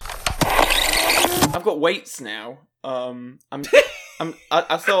Smith. I've got weights now. I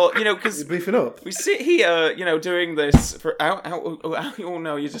thought, because you're beefing up. We sit here, doing this for oh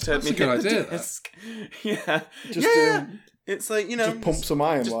no, you just heard That's me a good hit the idea, desk. Yeah, Just, it's like just pump some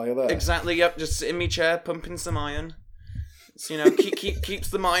iron while you're there. Exactly. Yep. Just sit in my chair, pumping some iron. It's, keeps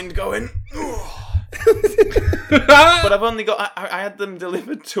the mind going. But I've only got. I had them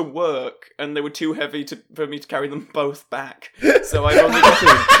delivered to work, and they were too heavy for me to carry them both back. So I've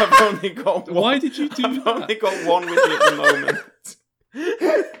only got. One. Why did you do that? I've only got one with me at the moment.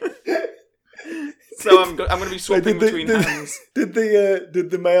 So I'm going to be swapping between hands. Did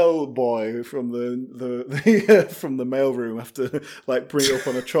the mail boy from the from the mail room have to bring it up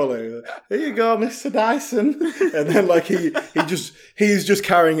on a trolley? Here you go, Mr. Dyson, and then he's just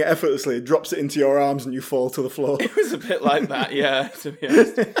carrying it effortlessly, drops it into your arms, and you fall to the floor. It was a bit like that, yeah. To be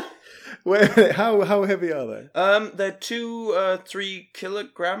honest. Wait, how heavy are they? They're 3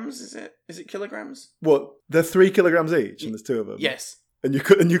 kilograms. Is it kilograms? What? They're 3 kilograms each, and there's 2 of them. Yes. And you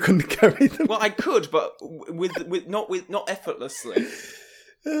couldn't carry them. Well, I could, but not effortlessly.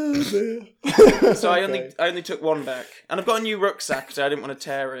 Oh dear. So I only took one back, and I've got a new rucksack, so I didn't want to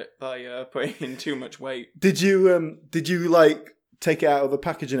tear it by putting in too much weight. Did you take it out of the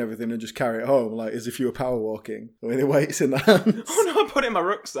package and everything and just carry it home, as if you were power walking with the weights in the hands? Oh no, I put it in my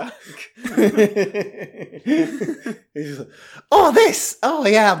rucksack. He's just like, this! Oh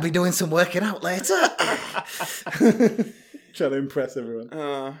yeah, I'll be doing some working out later. Trying to impress everyone.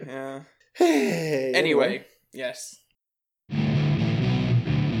 Yeah. Hey. Anyway, yes.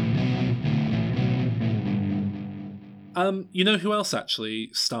 You know who else actually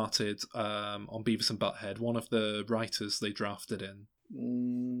started on Beavis and Butthead? One of the writers they drafted in.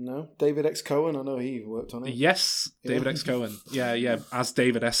 No, David X. Cohen. I know he worked on it. Yes, David X. Cohen. Yeah, as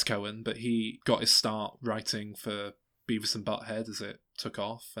David S. Cohen, but he got his start writing for Beavis and Butthead as it took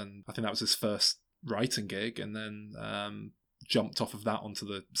off, and I think that was his first writing gig, and then jumped off of that onto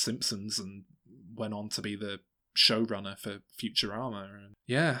The Simpsons and went on to be the showrunner for Futurama. And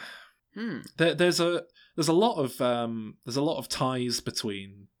yeah, there's a lot of ties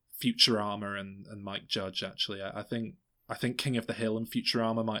between Futurama and Mike Judge. Actually, I think King of the Hill and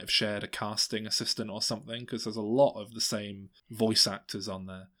Futurama might have shared a casting assistant or something, because there's a lot of the same voice actors on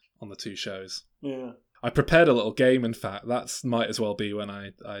the two shows. Yeah, I prepared a little game. In fact, that might as well be when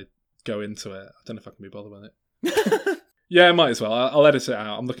I go into it. I don't know if I can be bothered with it. Yeah, I might as well. I'll edit it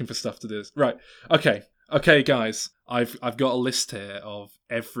out. I'm looking for stuff to do. Right. Okay, guys. I've got a list here of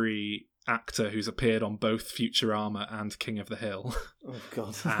every actor who's appeared on both Futurama and King of the Hill. Oh,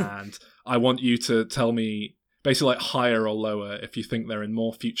 God. And I want you to tell me, basically higher or lower, if you think they're in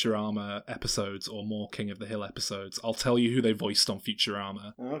more Futurama episodes or more King of the Hill episodes. I'll tell you who they voiced on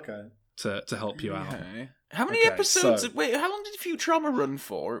Futurama. Okay. To help you out. Okay. How many episodes? Wait, how long did Futurama run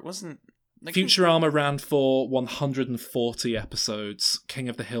for? It wasn't... Futurama ran for 140 episodes. King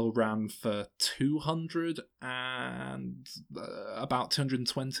of the Hill ran for 200 and about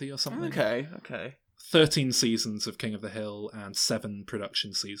 220 or something. Okay. 13 seasons of King of the Hill and 7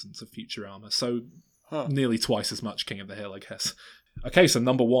 production seasons of Futurama. So nearly twice as much King of the Hill, I guess. Okay, so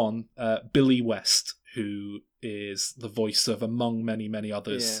number 1, Billy West, who is the voice of, among many, many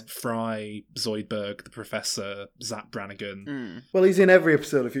others, Fry, Zoidberg, the Professor, Zap Brannigan. Well, he's in every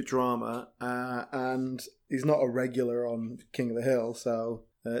episode of Futurama, and he's not a regular on King of the Hill, so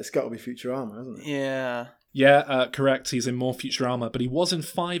it's got to be Futurama, hasn't it? Yeah. Yeah, correct. He's in more Futurama, but he was in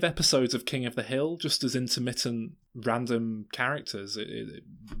 5 episodes of King of the Hill, just as intermittent, random characters. It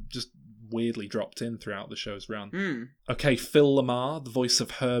just weirdly dropped in throughout the show's run. Okay, Phil Lamar, the voice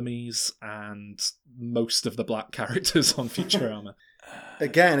of Hermes and most of the black characters on Futurama.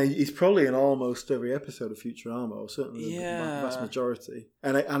 Again, he's probably in almost every episode of Futurama, or certainly the vast majority.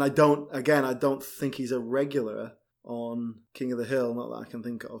 And I don't think he's a regular on King of the Hill, not that I can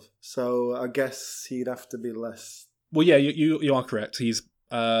think of. So I guess he'd have to be less. Well, yeah, you are correct.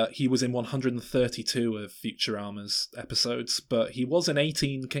 He was in 132 of Futurama's episodes, but he was in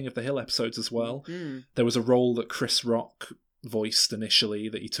 18 King of the Hill episodes as well. There was a role that Chris Rock voiced initially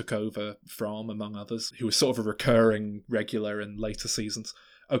that he took over from, among others, who was sort of a recurring regular in later seasons.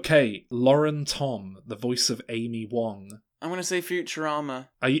 Okay, Lauren Tom, the voice of Amy Wong. I'm going to say Futurama.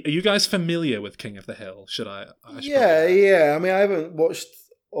 Are you guys familiar with King of the Hill? Should I Yeah. I mean, I haven't watched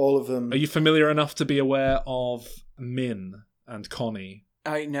all of them. Are you familiar enough to be aware of Min and Connie?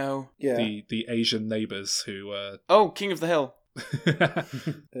 I know. Yeah. The Asian neighbours who... Oh, King of the Hill.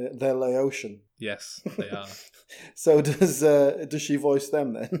 They're Laotian. Yes, they are. So does she voice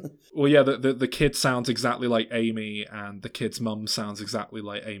them then? Well, yeah, the kid sounds exactly like Amy, and the kid's mum sounds exactly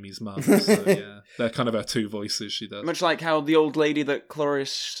like Amy's mum. So yeah, they're kind of her two voices she does. Much like how the old lady that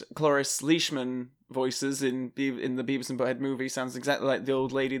Cloris Leishman voices in the Beavis and Butthead movie sounds exactly like the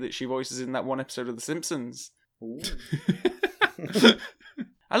old lady that she voices in that one episode of The Simpsons.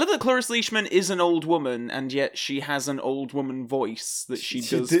 I love that Cloris Leishman is an old woman, and yet she has an old woman voice that she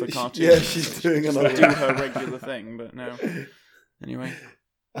does for cartoons. Yeah, she's doing an old do her regular thing, but no. Anyway.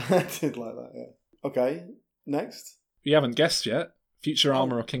 I did like that, yeah. Okay, next. You haven't guessed yet.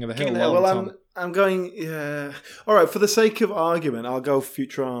 Futurama or King of the Hill? Well, I'm going, yeah. All right, for the sake of argument, I'll go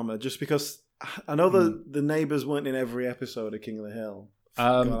Futurama, just because I know the neighbours weren't in every episode of King of the Hill.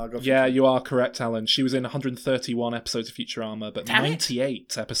 Yeah, you are correct, Alan. She was in 131 episodes of Futurama, but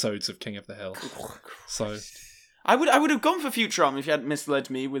 98 episodes of King of the Hill. So I would have gone for Futurama if you hadn't misled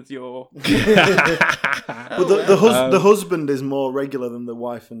me with your. But the husband is more regular than the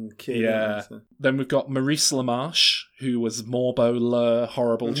wife and kid. Yeah. So. Then we've got Maurice LaMarche, who was Morbo, Lur,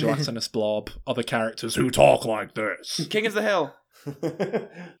 Horrible, Gelatinous Blob, other characters who talk like this. King of the Hill.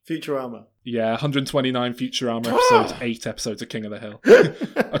 Futurama. Yeah, 129 Futurama episodes, 8 episodes of King of the Hill.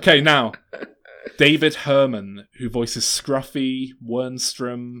 Okay, now, David Herman, who voices Scruffy,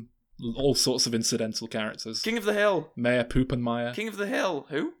 Wernstrom, all sorts of incidental characters. King of the Hill. Mayor Poopenmeyer. King of the Hill.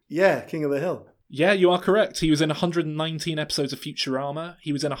 Who? Yeah, King of the Hill. Yeah, you are correct. He was in 119 episodes of Futurama.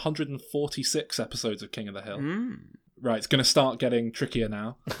 He was in 146 episodes of King of the Hill. Right, it's going to start getting trickier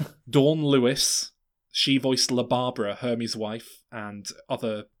now. Dawn Lewis. She voiced La Barbara, Hermes' wife, and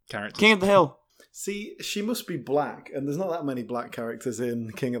other characters. King of the Hill. See, she must be black, and there's not that many black characters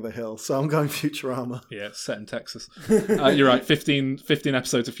in King of the Hill, so I'm going Futurama. Yeah, it's set in Texas. You're right, 15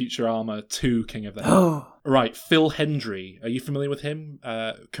 episodes of Futurama, 2 King of the Hill. Right, Phil Hendry. Are you familiar with him?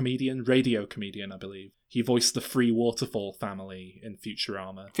 Comedian, radio comedian, I believe. He voiced the Free Waterfall family in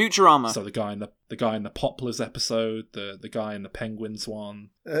Futurama. So the guy in the Poplars episode, the guy in the Penguins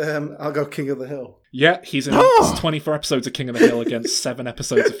one. I'll go King of the Hill. Yeah, he's in 24 episodes of King of the Hill against 7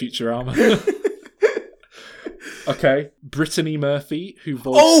 episodes of Futurama. Okay, Brittany Murphy, who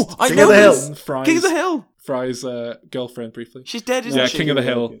voiced King of the Hill. Fry's, King of the Hill. Fry's girlfriend briefly. She's dead, isn't she? Yeah, King of the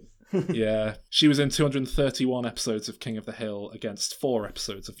Hill. Yeah, she was in 231 episodes of King of the Hill against 4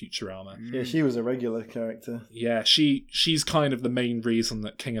 episodes of Futurama. Yeah, she was a regular character. Yeah, she's kind of the main reason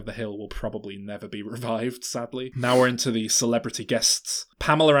that King of the Hill will probably never be revived, sadly. Now we're into the celebrity guests.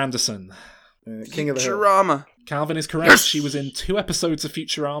 Pamela Anderson. King of the Hill. Futurama. Calvin is correct. Yes! She was in 2 episodes of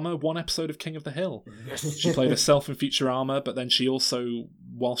Futurama, 1 episode of King of the Hill. Yes. She played herself in Futurama, but then she also,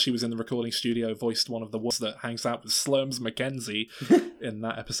 while she was in the recording studio, voiced one of the ones that hangs out with Slurms McKenzie in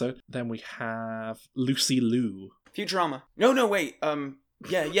that episode. Then we have Lucy Liu. Futurama. No, wait.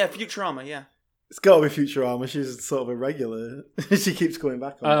 Yeah, Futurama, yeah. It's got to be Futurama. She's sort of a regular. She keeps coming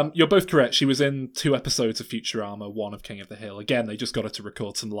back on You're both correct. She was in 2 episodes of Futurama, 1 of King of the Hill. Again, they just got her to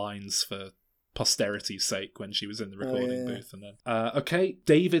record some lines for posterity's sake when she was in the recording booth. And then okay,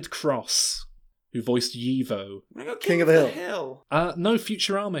 David Cross, who voiced Yivo. King of the Hill. No,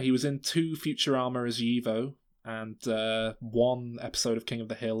 Futurama. He was in 2 Futurama as Yivo, and 1 episode of King of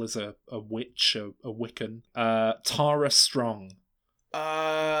the Hill as a witch, a Wiccan. Tara Strong,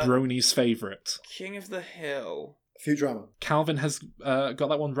 Brony's favourite. King of the Hill. Futurama. Calvin has got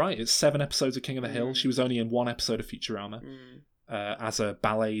that one right. It's 7 episodes of King of the Hill. She was only in 1 episode of Futurama. As a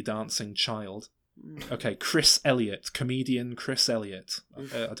ballet dancing child. Okay, Chris Elliott, comedian Chris Elliott.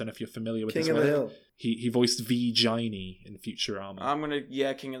 I don't know if you're familiar with King this of the Hill. He voiced V. Giny in Futurama. I'm gonna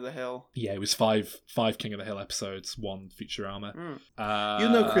King of the Hill. Yeah, it was 5 King of the Hill episodes, 1 Futurama. You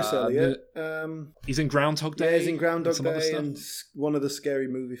know Chris Elliott. He's in Groundhog Day. Yeah, he's in Groundhog Day and one of the scary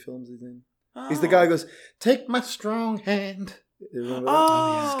movie films he's in. He's the guy who goes, "Take my strong hand."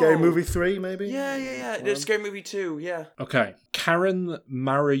 Oh, Scary Movie 3, maybe? Yeah. Scary Movie 2, yeah. Okay. Karen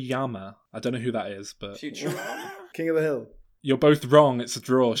Maruyama. I don't know who that is, but... Futurama. King of the Hill. You're both wrong. It's a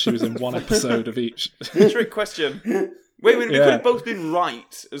draw. She was in 1 episode of each. Trick question. Wait, we could have both been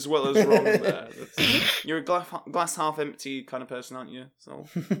right as well as wrong there. You're a glass half empty kind of person, aren't you? So.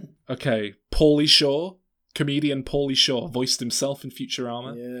 Okay. Pauly Shore. Comedian Pauly Shore voiced himself in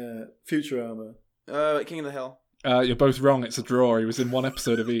Futurama. Yeah. Futurama. King of the Hill. You're both wrong. It's a draw. He was in one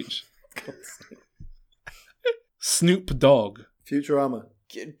episode of each. Snoop Dogg. Futurama.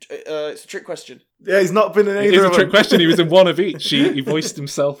 It's a trick question. Yeah, he's not been in It either is a of trick them. question. He was in one of each. He voiced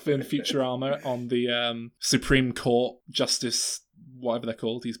himself in Futurama on the Supreme Court Justice, whatever they're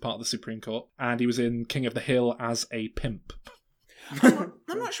called. He's part of the Supreme Court. And he was in King of the Hill as a pimp. I'm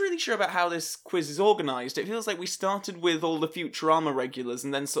not really sure about how this quiz is organised. It feels like we started with all the Futurama regulars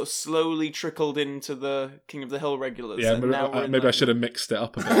and then sort of slowly trickled into the King of the Hill regulars. Yeah, and now we're in maybe I should have mixed it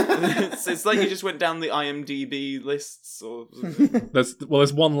up a bit. it's like you just went down the IMDb lists. Or...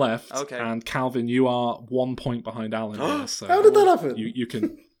 There's one left. Okay. And Calvin, you are 1 point behind Alan here. So How did that happen? You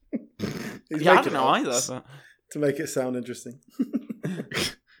can... He's Yeah, I making don't know it up either. But... to make it sound interesting.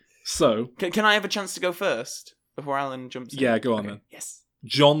 So... Can I have a chance to go first? Before Alan jumps in? Yeah, go on then. Yes.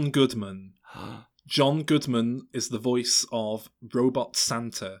 John Goodman. John Goodman is the voice of Robot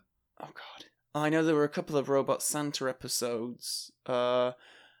Santa. Oh god. I know there were a couple of Robot Santa episodes. I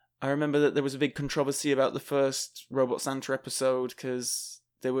remember that there was a big controversy about the first Robot Santa episode because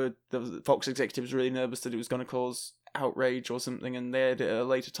the Fox executives were really nervous that it was going to cause outrage or something, and they had it at a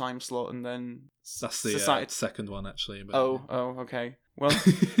later time slot, and then That's the second one, actually. But... Oh, okay. Well,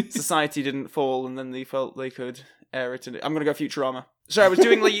 Society didn't fall, and then they felt they could air it. I'm going to go Futurama. Sorry, I was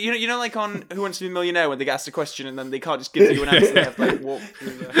doing like you know, like on Who Wants to Be a Millionaire, when they get asked a question and then they can't just give you an answer. They have to like walk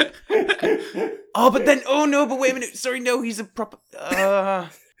through the... but wait a minute. Sorry, no, he's a proper.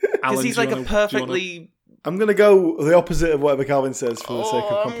 Because he's like a perfectly. I'm going to go the opposite of whatever Calvin says for the sake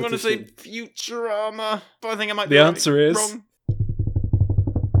of I'm going to competition. say Futurama, but I think I might. The answer is wrong.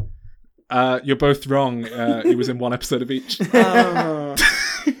 You're both wrong. He was in one episode of each.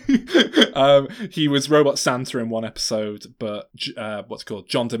 He was Robot Santa in one episode, but what's it called?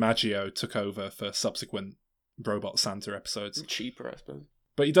 John DiMaggio took over for subsequent Robot Santa episodes. Cheaper, I suppose.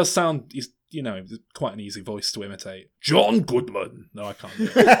 But he does sound, he's quite an easy voice to imitate. John Goodman. No, I can't do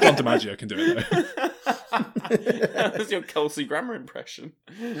it. John DiMaggio can do it though. That's your Kelsey Grammer impression.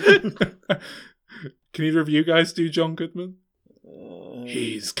 Can either of you guys do John Goodman?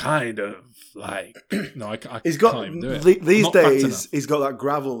 He's kind of like... No, I can't even do it. These Not fat days, enough. he's got that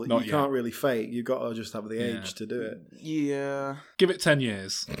gravel that Not you yet. can't really fake. You've got to just have the age to do it. Yeah. Give it 10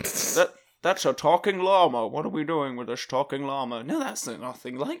 years. That's a talking llama. What are we doing with this talking llama? No, that's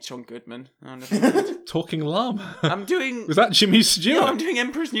nothing like John Goodman. Oh, never mind. Talking llama. I'm doing... Was that Jimmy Stewart? No, I'm doing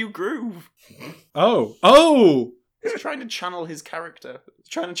Emperor's New Groove. Oh! He's trying to channel his character. He's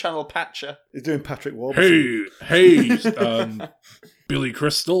trying to channel Patcher. He's doing Patrick Warburton. Hey, Billy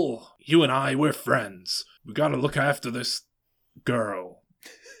Crystal, you and I, we're friends. We gotta look after this girl.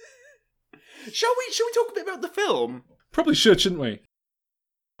 Shall we talk a bit about the film? Probably should, shouldn't we?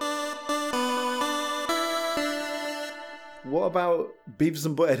 What about Beavis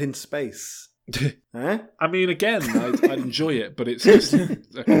and Butthead in space? Huh? I mean, again, I'd enjoy it, but it's just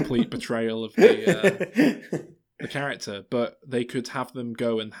a complete betrayal of the character. But they could have them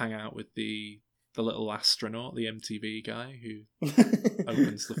go and hang out with the little astronaut, the MTV guy who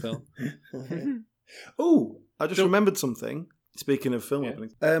opens the film. Oh, I just remembered something. Speaking of film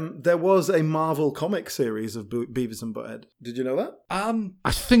openings, there was a Marvel comic series of Beavis and Butthead. Did you know that?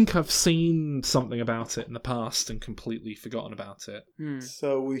 I think I've seen something about it in the past and completely forgotten about it.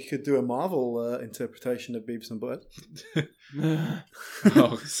 So we could do a Marvel interpretation of Beavis and Butthead.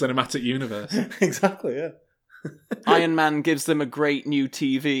 Oh, cinematic universe. Exactly, yeah. Iron Man gives them a great new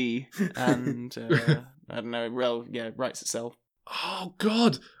TV, and I don't know. Well, yeah, writes itself. Oh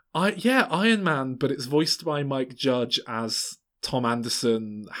God, Iron Man, but it's voiced by Mike Judge as Tom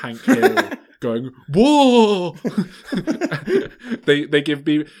Anderson, Hank Hill, going whoa.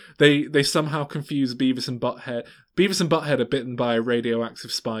 They somehow confuse Beavis and Butthead. Beavis and Butthead are bitten by a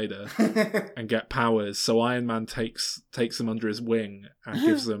radioactive spider and get powers. So Iron Man takes them under his wing and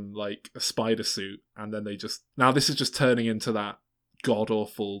gives them like a spider suit, and then now this is just turning into that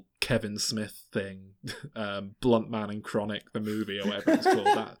god-awful Kevin Smith thing, Blunt Man and Chronic, the movie, or whatever it's called.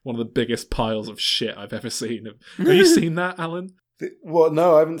 That one of the biggest piles of shit I've ever seen. Have you seen that, Alan? Well,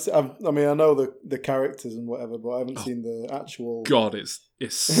 no, I haven't. I mean, I know the characters and whatever, but I haven't seen the actual. God, it's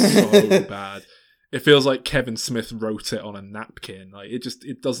so bad. It feels like Kevin Smith wrote it on a napkin. Like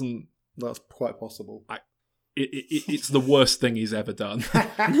it doesn't. That's quite possible. It's the worst thing he's ever done.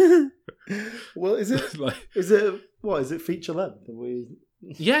 Well, is it? Is it feature length?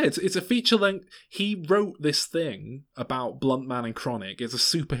 Yeah, it's a feature length. He wrote this thing about Blunt Man and Chronic. It's a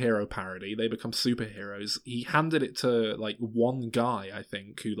superhero parody. They become superheroes. He handed it to like one guy, I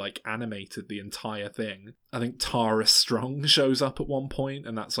think, who like animated the entire thing. I think Tara Strong shows up at one point,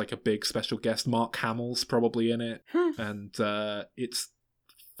 and that's like a big special guest. Mark Hamill's probably in it, and it's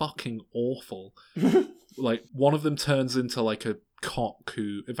fucking awful. like one of them turns into like a cock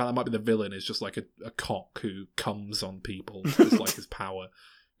who, in fact, that might be the villain. Is just like a cock who comes on people. It's like his power.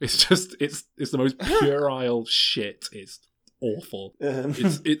 It's just it's the most puerile shit. It's awful.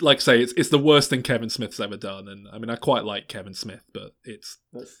 It's like I say, it's the worst thing Kevin Smith's ever done. And I mean, I quite like Kevin Smith, but that's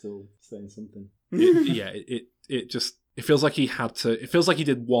still saying something. It feels like he had to. It feels like he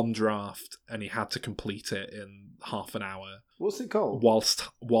did one draft and he had to complete it in half an hour. What's it called?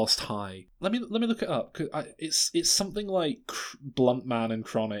 Whilst high. Let me look it up. 'Cause it's something like Blunt Man and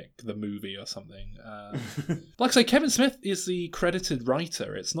Chronic the movie or something. Like I say, Kevin Smith is the credited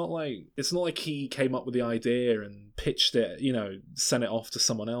writer. It's not like he came up with the idea and pitched it. Sent it off to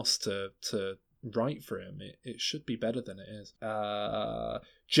someone else to write for him. It should be better than it is.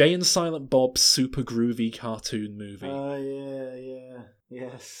 Jay and Silent Bob's super groovy cartoon movie.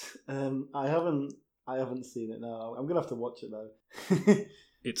 Yes. I haven't seen it now. I'm gonna have to watch it though.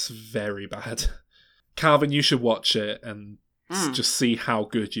 It's very bad. Calvin, you should watch it and just see how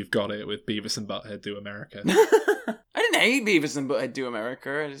good you've got it with Beavis and Butthead Do America. I didn't hate Beavis and Butthead Do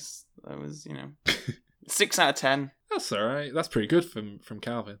America. I was 6 out of 10. That's all right. That's pretty good from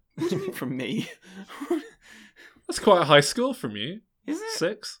Calvin. What do you mean from me? That's quite a high score from you. Is it?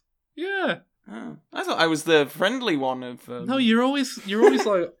 6? Yeah. Oh, I thought I was the friendly one of. No, you're always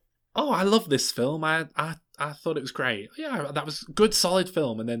like, oh, I love this film. I thought it was great. Yeah, that was a good, solid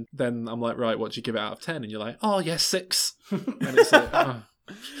film. And then I'm like, right, what do you give it out of 10? And you're like, oh yeah, 6. And it's like, oh.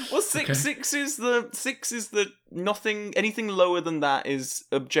 Well, six is the nothing. Anything lower than that is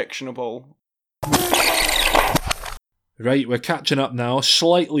objectionable. Right, we're catching up now.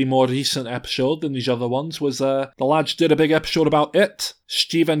 Slightly more recent episode than these other ones was the lads did a big episode about It,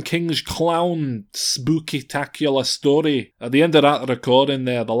 Stephen King's clown spooky-tacular story. At the end of that recording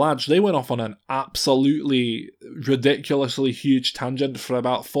there, the lads, they went off on an absolutely ridiculously huge tangent for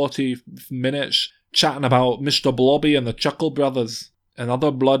about 40 minutes, chatting about Mr. Blobby and the Chuckle Brothers and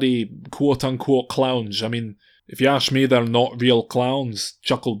other bloody quote-unquote clowns. I mean, if you ask me, they're not real clowns.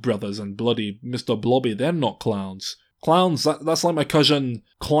 Chuckle Brothers and bloody Mr. Blobby, they're not clowns. Clowns, that's like my cousin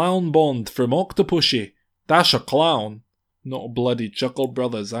Clown Bond from Octopussy. That's a clown. Not bloody Chuckle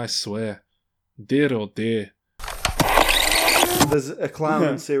Brothers, I swear. Dear oh dear. There's a clown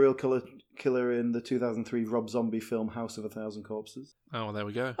and serial killer in the 2003 Rob Zombie film House of a Thousand Corpses. Oh, well, there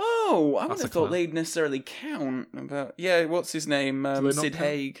we go. Oh, I wouldn't have thought they'd necessarily count. But yeah, what's his name? Sid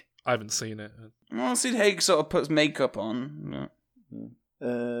Haig. I haven't seen it. Well, Sid Haig sort of puts makeup on.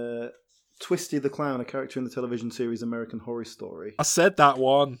 Twisty the Clown, a character in the television series American Horror Story. I said that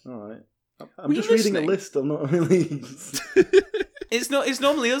one. All right. I'm just reading a list. I'm not really. It's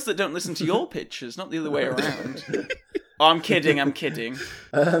normally us that don't listen to your pitches, not the other way around. Oh, I'm kidding.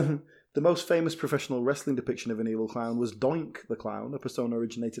 The most famous professional wrestling depiction of an evil clown was Doink the Clown, a persona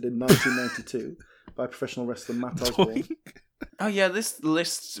originated in 1992 by professional wrestler Matt Osborne. Oh yeah, this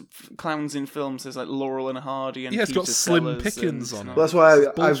lists clowns in films. There's like Laurel and Hardy and it's Peter got Slim Sellers Pickens on it. Well, that's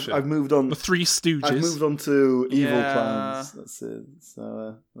why I've moved on. The Three Stooges. I've moved on to evil clowns. That's it.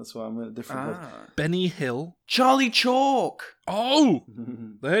 So that's why I'm at a different list. Benny Hill. Charlie Chalk. Oh,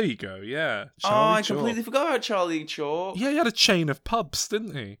 there you go. Yeah. I completely forgot about Charlie Chalk. Yeah, he had a chain of pubs,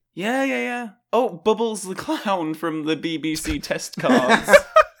 didn't he? Yeah. Oh, Bubbles the Clown from the BBC test cards.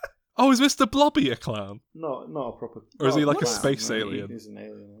 Oh, is Mr. Blobby a clown? Not a proper... Or is he like a space alien? He's an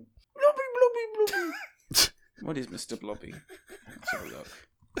alien. Blobby. What is Mr. Blobby? Let's have a look.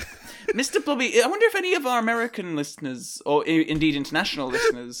 Mr. Blobby, I wonder if any of our American listeners, or indeed international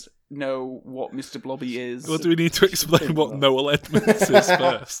listeners, know what Mr. Blobby is. Well, do we need to explain what Noel Edmonds is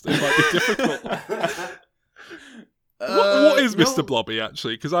first? It might be difficult. What is Mr. Blobby,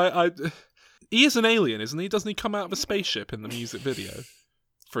 actually? Because he is an alien, isn't he? Doesn't he come out of a spaceship in the music video?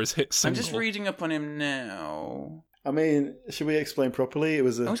 For his hit single. I'm just reading up on him now. I mean, should we explain properly?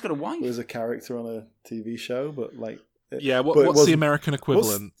 He's got a wife. It was a character on a TV show, but like... what's the American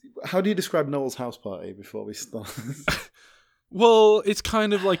equivalent? How do you describe Noel's house party before we start? Well, it's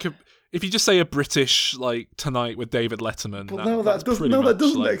kind of like if you just say a British, like, Tonight with David Letterman. Well, that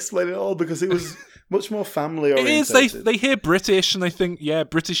doesn't explain it all, because it was much more family oriented. It is. They hear British and they think, yeah,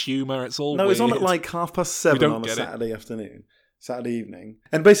 British humour, it's all weird. It's on at like 7:30 on a Saturday afternoon. Saturday evening.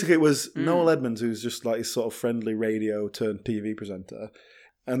 And basically it was Noel Edmonds, who's just like his sort of friendly radio turned TV presenter.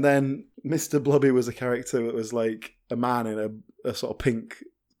 And then Mr. Blobby was a character that was like a man in a sort of pink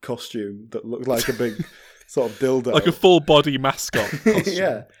costume that looked like a big sort of dildo. Like a full body mascot costume.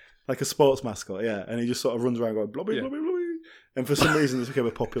 Yeah. Like a sports mascot, yeah. And he just sort of runs around going, Blobby, Blobby, Blobby. And for some reason this became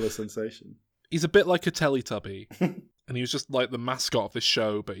a popular sensation. He's a bit like a Teletubby. and he was just like the mascot of this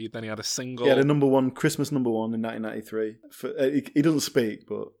show. But then he had a single. He had a Christmas number one in 1993. He doesn't speak,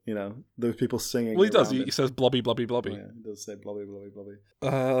 but there were people singing. Well, he does. He says blobby, blobby, blobby. Yeah, he does say blobby, blobby,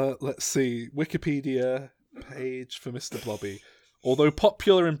 blobby. Let's see. Wikipedia page for Mr. Blobby. Although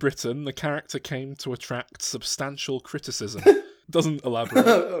popular in Britain, the character came to attract substantial criticism. Doesn't elaborate.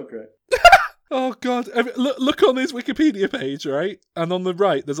 Oh, great. Oh, God. Look on his Wikipedia page, right? And on the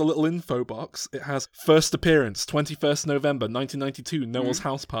right, there's a little info box. It has first appearance, 21st November, 1992, Noel's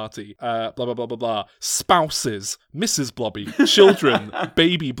house party, blah, blah, blah, blah, blah. Spouses, Mrs. Blobby, children,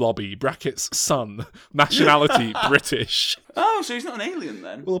 baby Blobby, brackets, son, nationality, British. Oh, so he's not an alien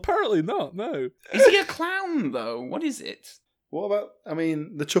then? Well, apparently not, no. Is he a clown, though? What is it? What about,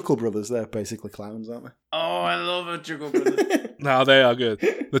 the Chuckle Brothers, they're basically clowns, aren't they? Oh, I love a Chuckle Brothers. No, they are good.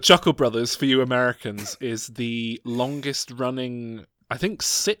 The Chuckle Brothers, for you Americans, is the longest running, I think,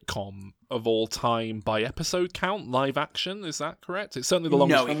 sitcom of all time by episode count, live action. Is that correct? It's certainly the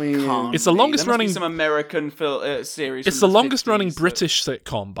longest. No, it can't. It's the longest running. running. Some American series. It's the longest running British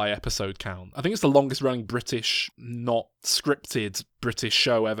sitcom by episode count. I think it's the longest running British, not scripted British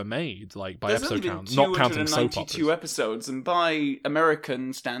show ever made, like by episode count, not counting soap operas. 292 episodes, and by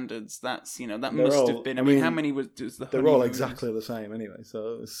American standards, that's that must have been. I mean, how many was the? They're all exactly the same anyway.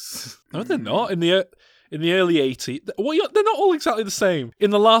 So no, they're not. In the early 80s, well, they're not all exactly the same. In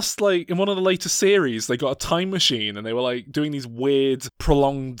the last, in one of the later series, they got a time machine and they were, doing these weird,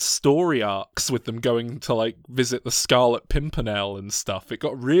 prolonged story arcs with them going to, visit the Scarlet Pimpernel and stuff. It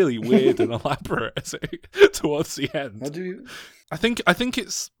got really weird and elaborate towards the end. How do you... I think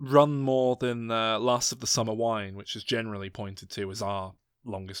it's run more than Last of the Summer Wine, which is generally pointed to as our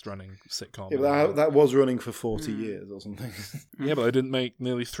longest running sitcom. Yeah, but that was running for 40 years or something. Yeah, but they didn't make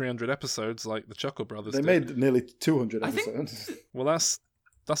nearly 300 episodes like the Chuckle Brothers did. Made nearly 200 episodes. Well, that's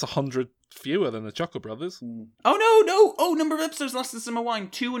 100 fewer than the Chuckle Brothers. Oh, no! Oh, number of episodes Last of the Summer Wine,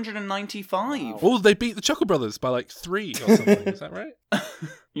 295. Wow. Oh, they beat the Chuckle Brothers by 3 or something. Is that right?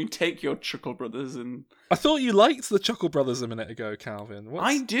 You take your Chuckle Brothers and... I thought you liked the Chuckle Brothers a minute ago, Calvin.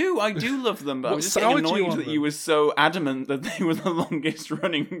 I do love them, but I was just getting annoyed that you were so adamant that they were the longest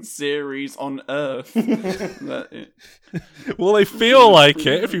running series on Earth. Well, they feel like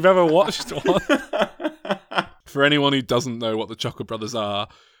it if you've ever watched one. For anyone who doesn't know what the Chuckle Brothers are,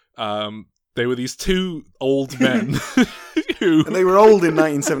 they were these two old men who... And they were old in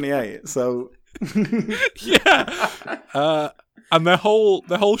 1978, so... Yeah! And their whole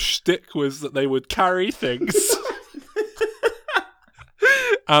shtick was that they would carry things.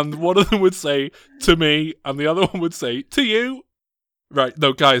 And one of them would say, to me, and the other one would say, to you. Right,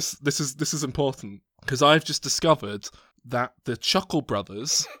 no, guys, this is important. Because I've just discovered that the Chuckle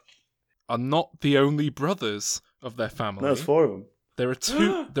Brothers are not the only brothers of their family. No, there's 4 of them. There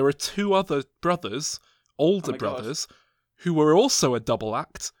are two other brothers, older brothers, who were also a double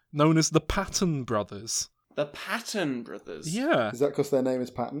act, known as the Patton Brothers. The Patton Brothers? Yeah. Is that because their name is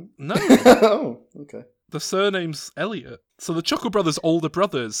Patton? No. Oh, okay. The surname's Elliot. So the Chuckle Brothers' older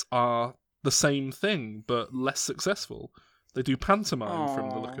brothers are the same thing, but less successful. They do pantomime from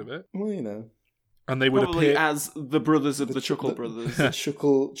the look of it. Well, And they would probably appear as the brothers of the Chuckle Brothers. The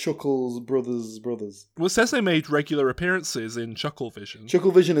Chuckle's brothers. Well, it says they made regular appearances in Chucklevision.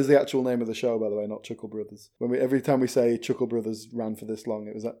 Chucklevision is the actual name of the show, by the way, not Chuckle Brothers. Every time we say Chuckle Brothers ran for this long,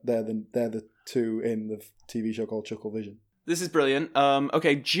 it was they're the two in the TV show called Chucklevision. This is brilliant.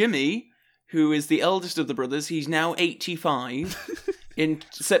 Okay, Jimmy, who is the eldest of the brothers, he's now 85. In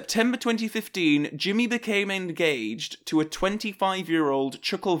September 2015, Jimmy became engaged to a 25-year-old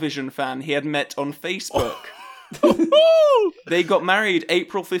Chucklevision fan he had met on Facebook. They got married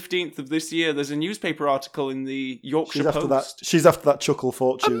April 15th of this year. There's a newspaper article in the Yorkshire Post. She's after that Chuckle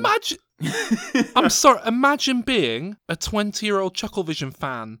fortune. I'm sorry, imagine being a 20-year-old Chucklevision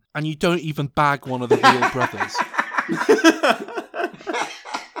fan and you don't even bag one of the real brothers.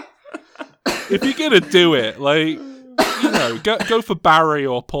 If you're going to do it, go for Barry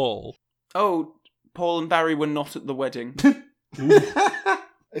or Paul. Oh, Paul and Barry were not at the wedding.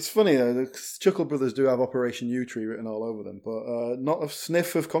 It's funny though, the Chuckle Brothers do have Operation U-Tree written all over them, but not a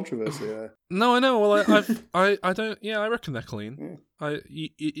sniff of controversy there. No, I know. Well, I don't. Yeah, I reckon they're clean. Yeah.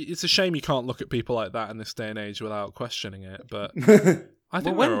 It's a shame you can't look at people like that in this day and age without questioning it. But I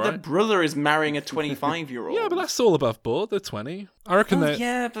think when they're all right. the brother is marrying a 25-year-old. Yeah, but that's all above board. They're 20. I reckon that.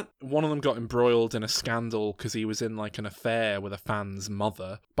 Yeah, but one of them got embroiled in a scandal because he was in an affair with a fan's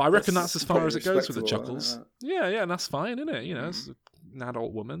mother. But I reckon that's as far as it goes with the Chuckles. Yeah, and that's fine, isn't it? It's an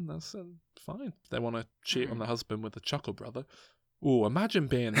adult woman. That's fine. If they want to cheat on the husband with a Chuckle brother. Ooh, imagine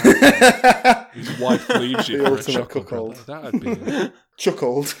being that whose wife leaves you for a Chuckle brother. That would be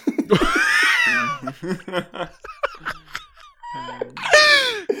Chuckled.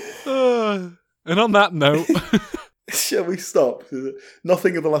 And on that note, shall we stop?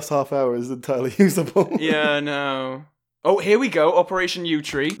 Nothing in the last half hour is entirely usable. Yeah, no. Oh, here we go. Operation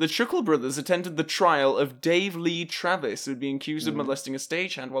U-Tree. The Chuckle brothers attended the trial of Dave Lee Travis, who had been accused of molesting a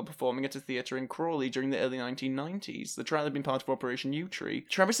stagehand while performing at a theatre in Crawley during the early 1990s. The trial had been part of Operation U-Tree.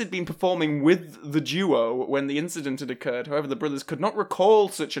 Travis had been performing with the duo when the incident had occurred. However, the brothers could not recall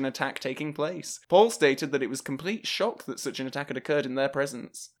such an attack taking place. Paul stated that it was complete shock that such an attack had occurred in their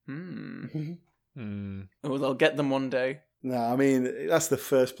presence. Oh, they'll get them one day. No, I mean that's the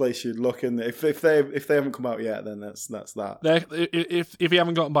first place you'd look, and if they haven't come out yet, then that's that. if you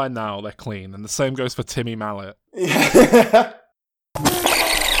haven't gotten by now, they're clean, and the same goes for Timmy Mallet. Yeah.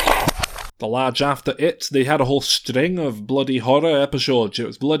 The lads after it, they had a whole string of bloody horror episodes. It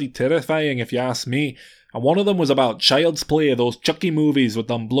was bloody terrifying, if you ask me. And one of them was about Child's Play, those Chucky movies with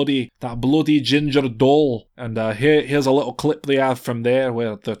that bloody ginger doll. And here's a little clip they have from there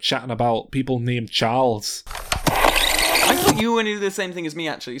where they're chatting about people named Charles. I thought you were going to do the same thing as me,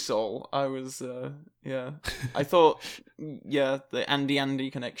 actually, Saul. I was, I thought, the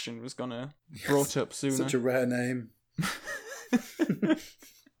Andy connection was gonna brought up sooner. Such a rare name.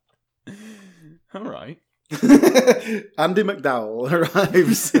 All right. Andy McDowell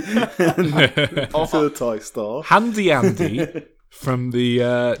arrives to the toy store. Handy Andy from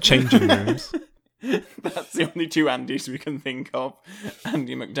the changing rooms. That's the only two Andys we can think of.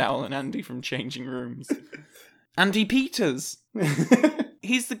 Andy McDowell and Andy from Changing Rooms. Andy Peters.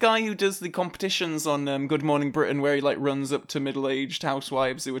 He's the guy who does the competitions on Good Morning Britain, where he runs up to middle-aged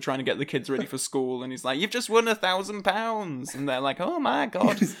housewives who are trying to get the kids ready for school, and he's like, "You've just won £1,000," and they're like, "Oh my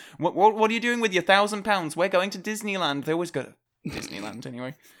god, what are you doing with your £1,000? We're going to Disneyland." They always go to Disneyland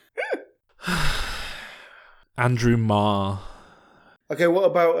anyway. Andrew Marr. Okay, what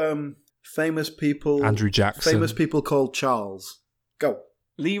about famous people? Andrew Jackson. Famous people called Charles. Go.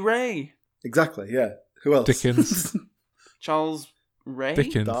 Lee Ray. Exactly. Yeah. Who else? Dickens. Charles Ray.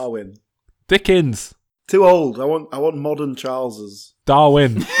 Dickens. Darwin. Dickens. Too old. I want modern Charleses.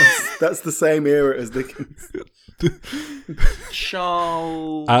 Darwin. That's the same era as Dickens.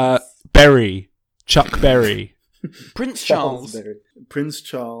 Charles. Berry. Chuck Berry. Prince Charles. Prince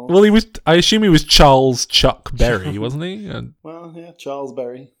Charles. Well, I assume he was Charles Chuck Berry, wasn't he? Well, yeah, Charles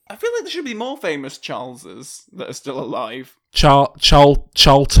Berry. I feel like there should be more famous Charleses that are still alive.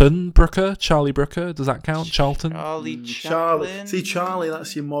 Charlton Brooker? Charlie Brooker? Does that count? Charlton? Charlie Charlie. Chaplin. See, Charlie,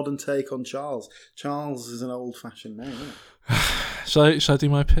 that's your modern take on Charles. Charles is an old-fashioned name, isn't it? Shall I do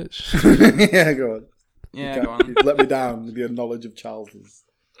my pitch? Yeah, go on. Yeah, go on. You let me down with your knowledge of Charleses.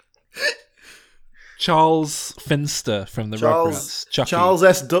 Charles Finster from the Rugrats. Chucky. Charles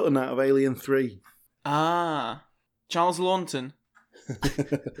S. Dutton out of Alien 3. Ah. Charles Launton.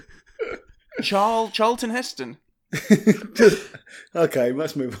 Charlton Heston. Okay,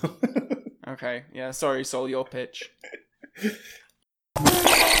 let's move on. Okay, yeah, sorry, Sol, your pitch.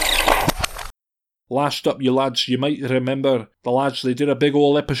 Last up, you lads, you might remember the lads, they did a big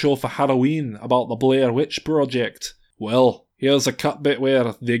old episode for Halloween about the Blair Witch Project. Well, here's a cut bit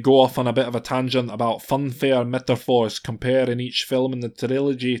where they go off on a bit of a tangent about funfair metaphors, comparing each film in the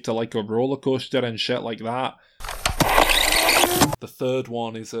trilogy to a roller coaster and shit like that. The third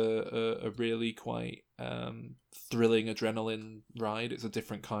one is a really quite thrilling adrenaline ride. It's a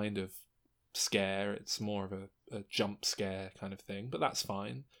different kind of scare. It's more of a jump scare kind of thing, but that's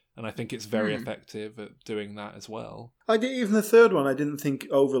fine. And I think it's very effective at doing that as well. Even the third one, I didn't think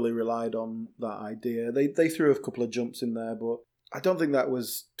overly relied on that idea. They threw a couple of jumps in there, but I don't think that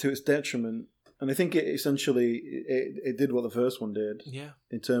was to its detriment. And I think it essentially it did what the first one did. Yeah.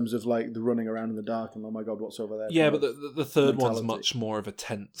 In terms of the running around in the dark and oh my god, what's over there? Yeah, but the third mentality. one's much more of a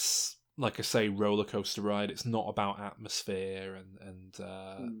tense, like I say, roller coaster ride. It's not about atmosphere and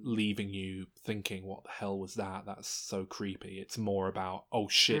leaving you thinking, what the hell was that? That's so creepy. It's more about, oh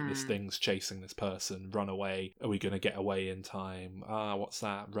shit, this thing's chasing this person. Run away. Are we going to get away in time? What's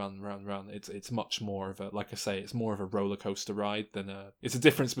that? Run. It's much more of a, like I say, it's more of a roller coaster ride than it's a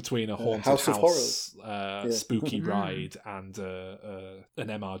difference between a haunted House of house Horrors. spooky ride and an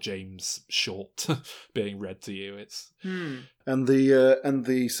M.R. James short being read to you. It's And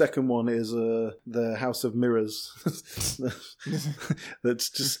the second one is the House of Mirrors. That's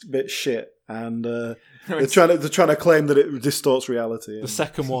just a bit shit, and they're trying to claim that it distorts reality. The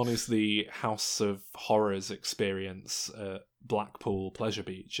second one is the House of Horrors experience at Blackpool Pleasure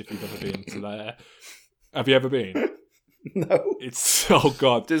Beach. If you've ever been to there, have you ever been? No. It's oh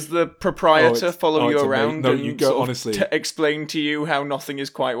god. Does the proprietor follow you it's around no, and you go sort of honestly. Explain to you how nothing is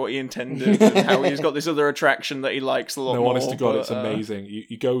quite what he intended and how he's got this other attraction that he likes a lot more? No, honest to God, but, it's amazing.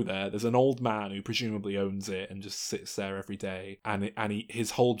 You go there. There's an old man who presumably owns it and just sits there every day, and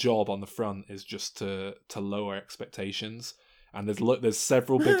his whole job on the front is just to lower expectations. And there's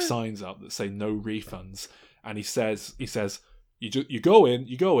several big signs up that say no refunds. And he says you go in,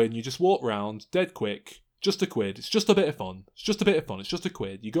 you just walk round dead quick. Just £1. It's just a bit of fun. It's just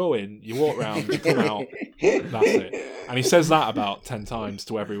 £1. You go in, you walk round, you come out. That's it. And he says that about 10 times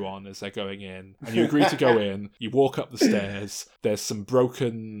to everyone as they're going in. And you agree to go in. You walk up the stairs. There's some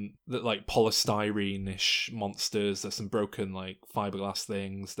broken, like polystyrene-ish monsters. There's some broken, like fiberglass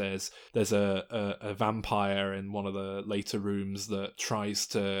things. There's a vampire in one of the later rooms that tries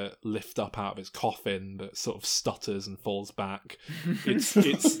to lift up out of its coffin, but sort of stutters and falls back.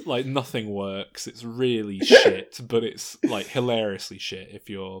 It's like nothing works. It's really shit, but it's like hilariously shit if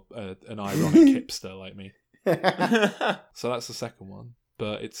you're an ironic hipster like me. So that's the second one,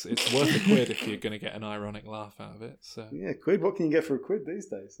 but it's worth £1 if you're going to get an ironic laugh out of it. So yeah, £1. What can you get for £1 these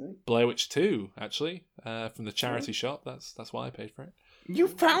days? Eh? Blair Witch 2, actually, from the charity shop. That's why I paid for it. You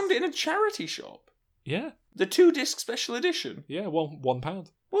found it in a charity shop? Yeah. The 2-disc special edition? Yeah, £1.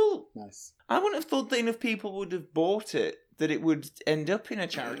 Well, Nice. I wouldn't have thought that enough people would have bought it that it would end up in a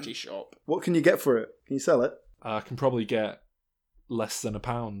charity shop. What can you get for it? Can you sell it? I can probably get less than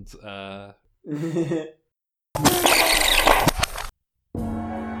 £1.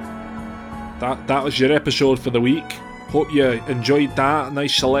 That was your episode for the week. Hope you enjoyed that.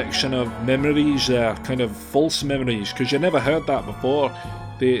 Nice selection of memories, kind of false memories, because you never heard that before.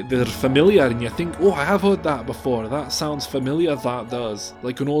 They're familiar, and you think, oh, I have heard that before. That sounds familiar, that does.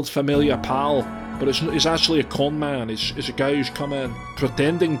 Like an old familiar pal. But it's actually a con man. It's a guy who's come in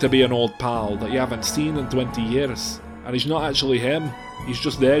pretending to be an old pal that you haven't seen in 20 years. And he's not actually him. He's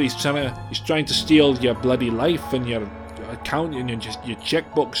just there. He's trying to steal your bloody life and your account and your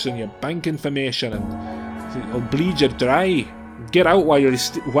checkbooks and your bank information, and he'll bleed you dry. Get out while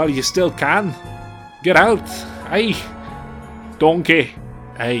you still can. Get out. Aye. Donkey.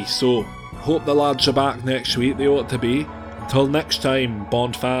 Aye, so, hope the lads are back next week. They ought to be. Until next time,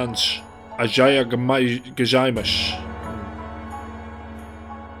 Bond fans, Ajaya Gajaimash.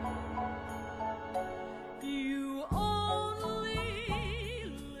 You only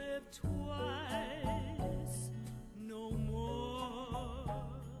live twice, no more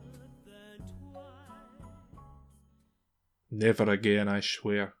than twice. Never again, I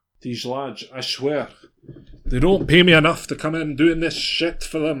swear. These lads, I swear, they don't pay me enough to come in doing this shit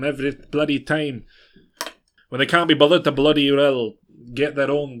for them every bloody time. When they can't be bothered to bloody well get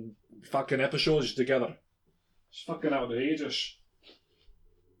their own fucking episodes together. It's fucking outrageous.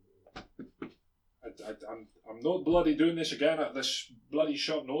 I'm not bloody doing this again at this bloody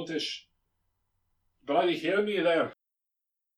short notice. Bloody hear me there.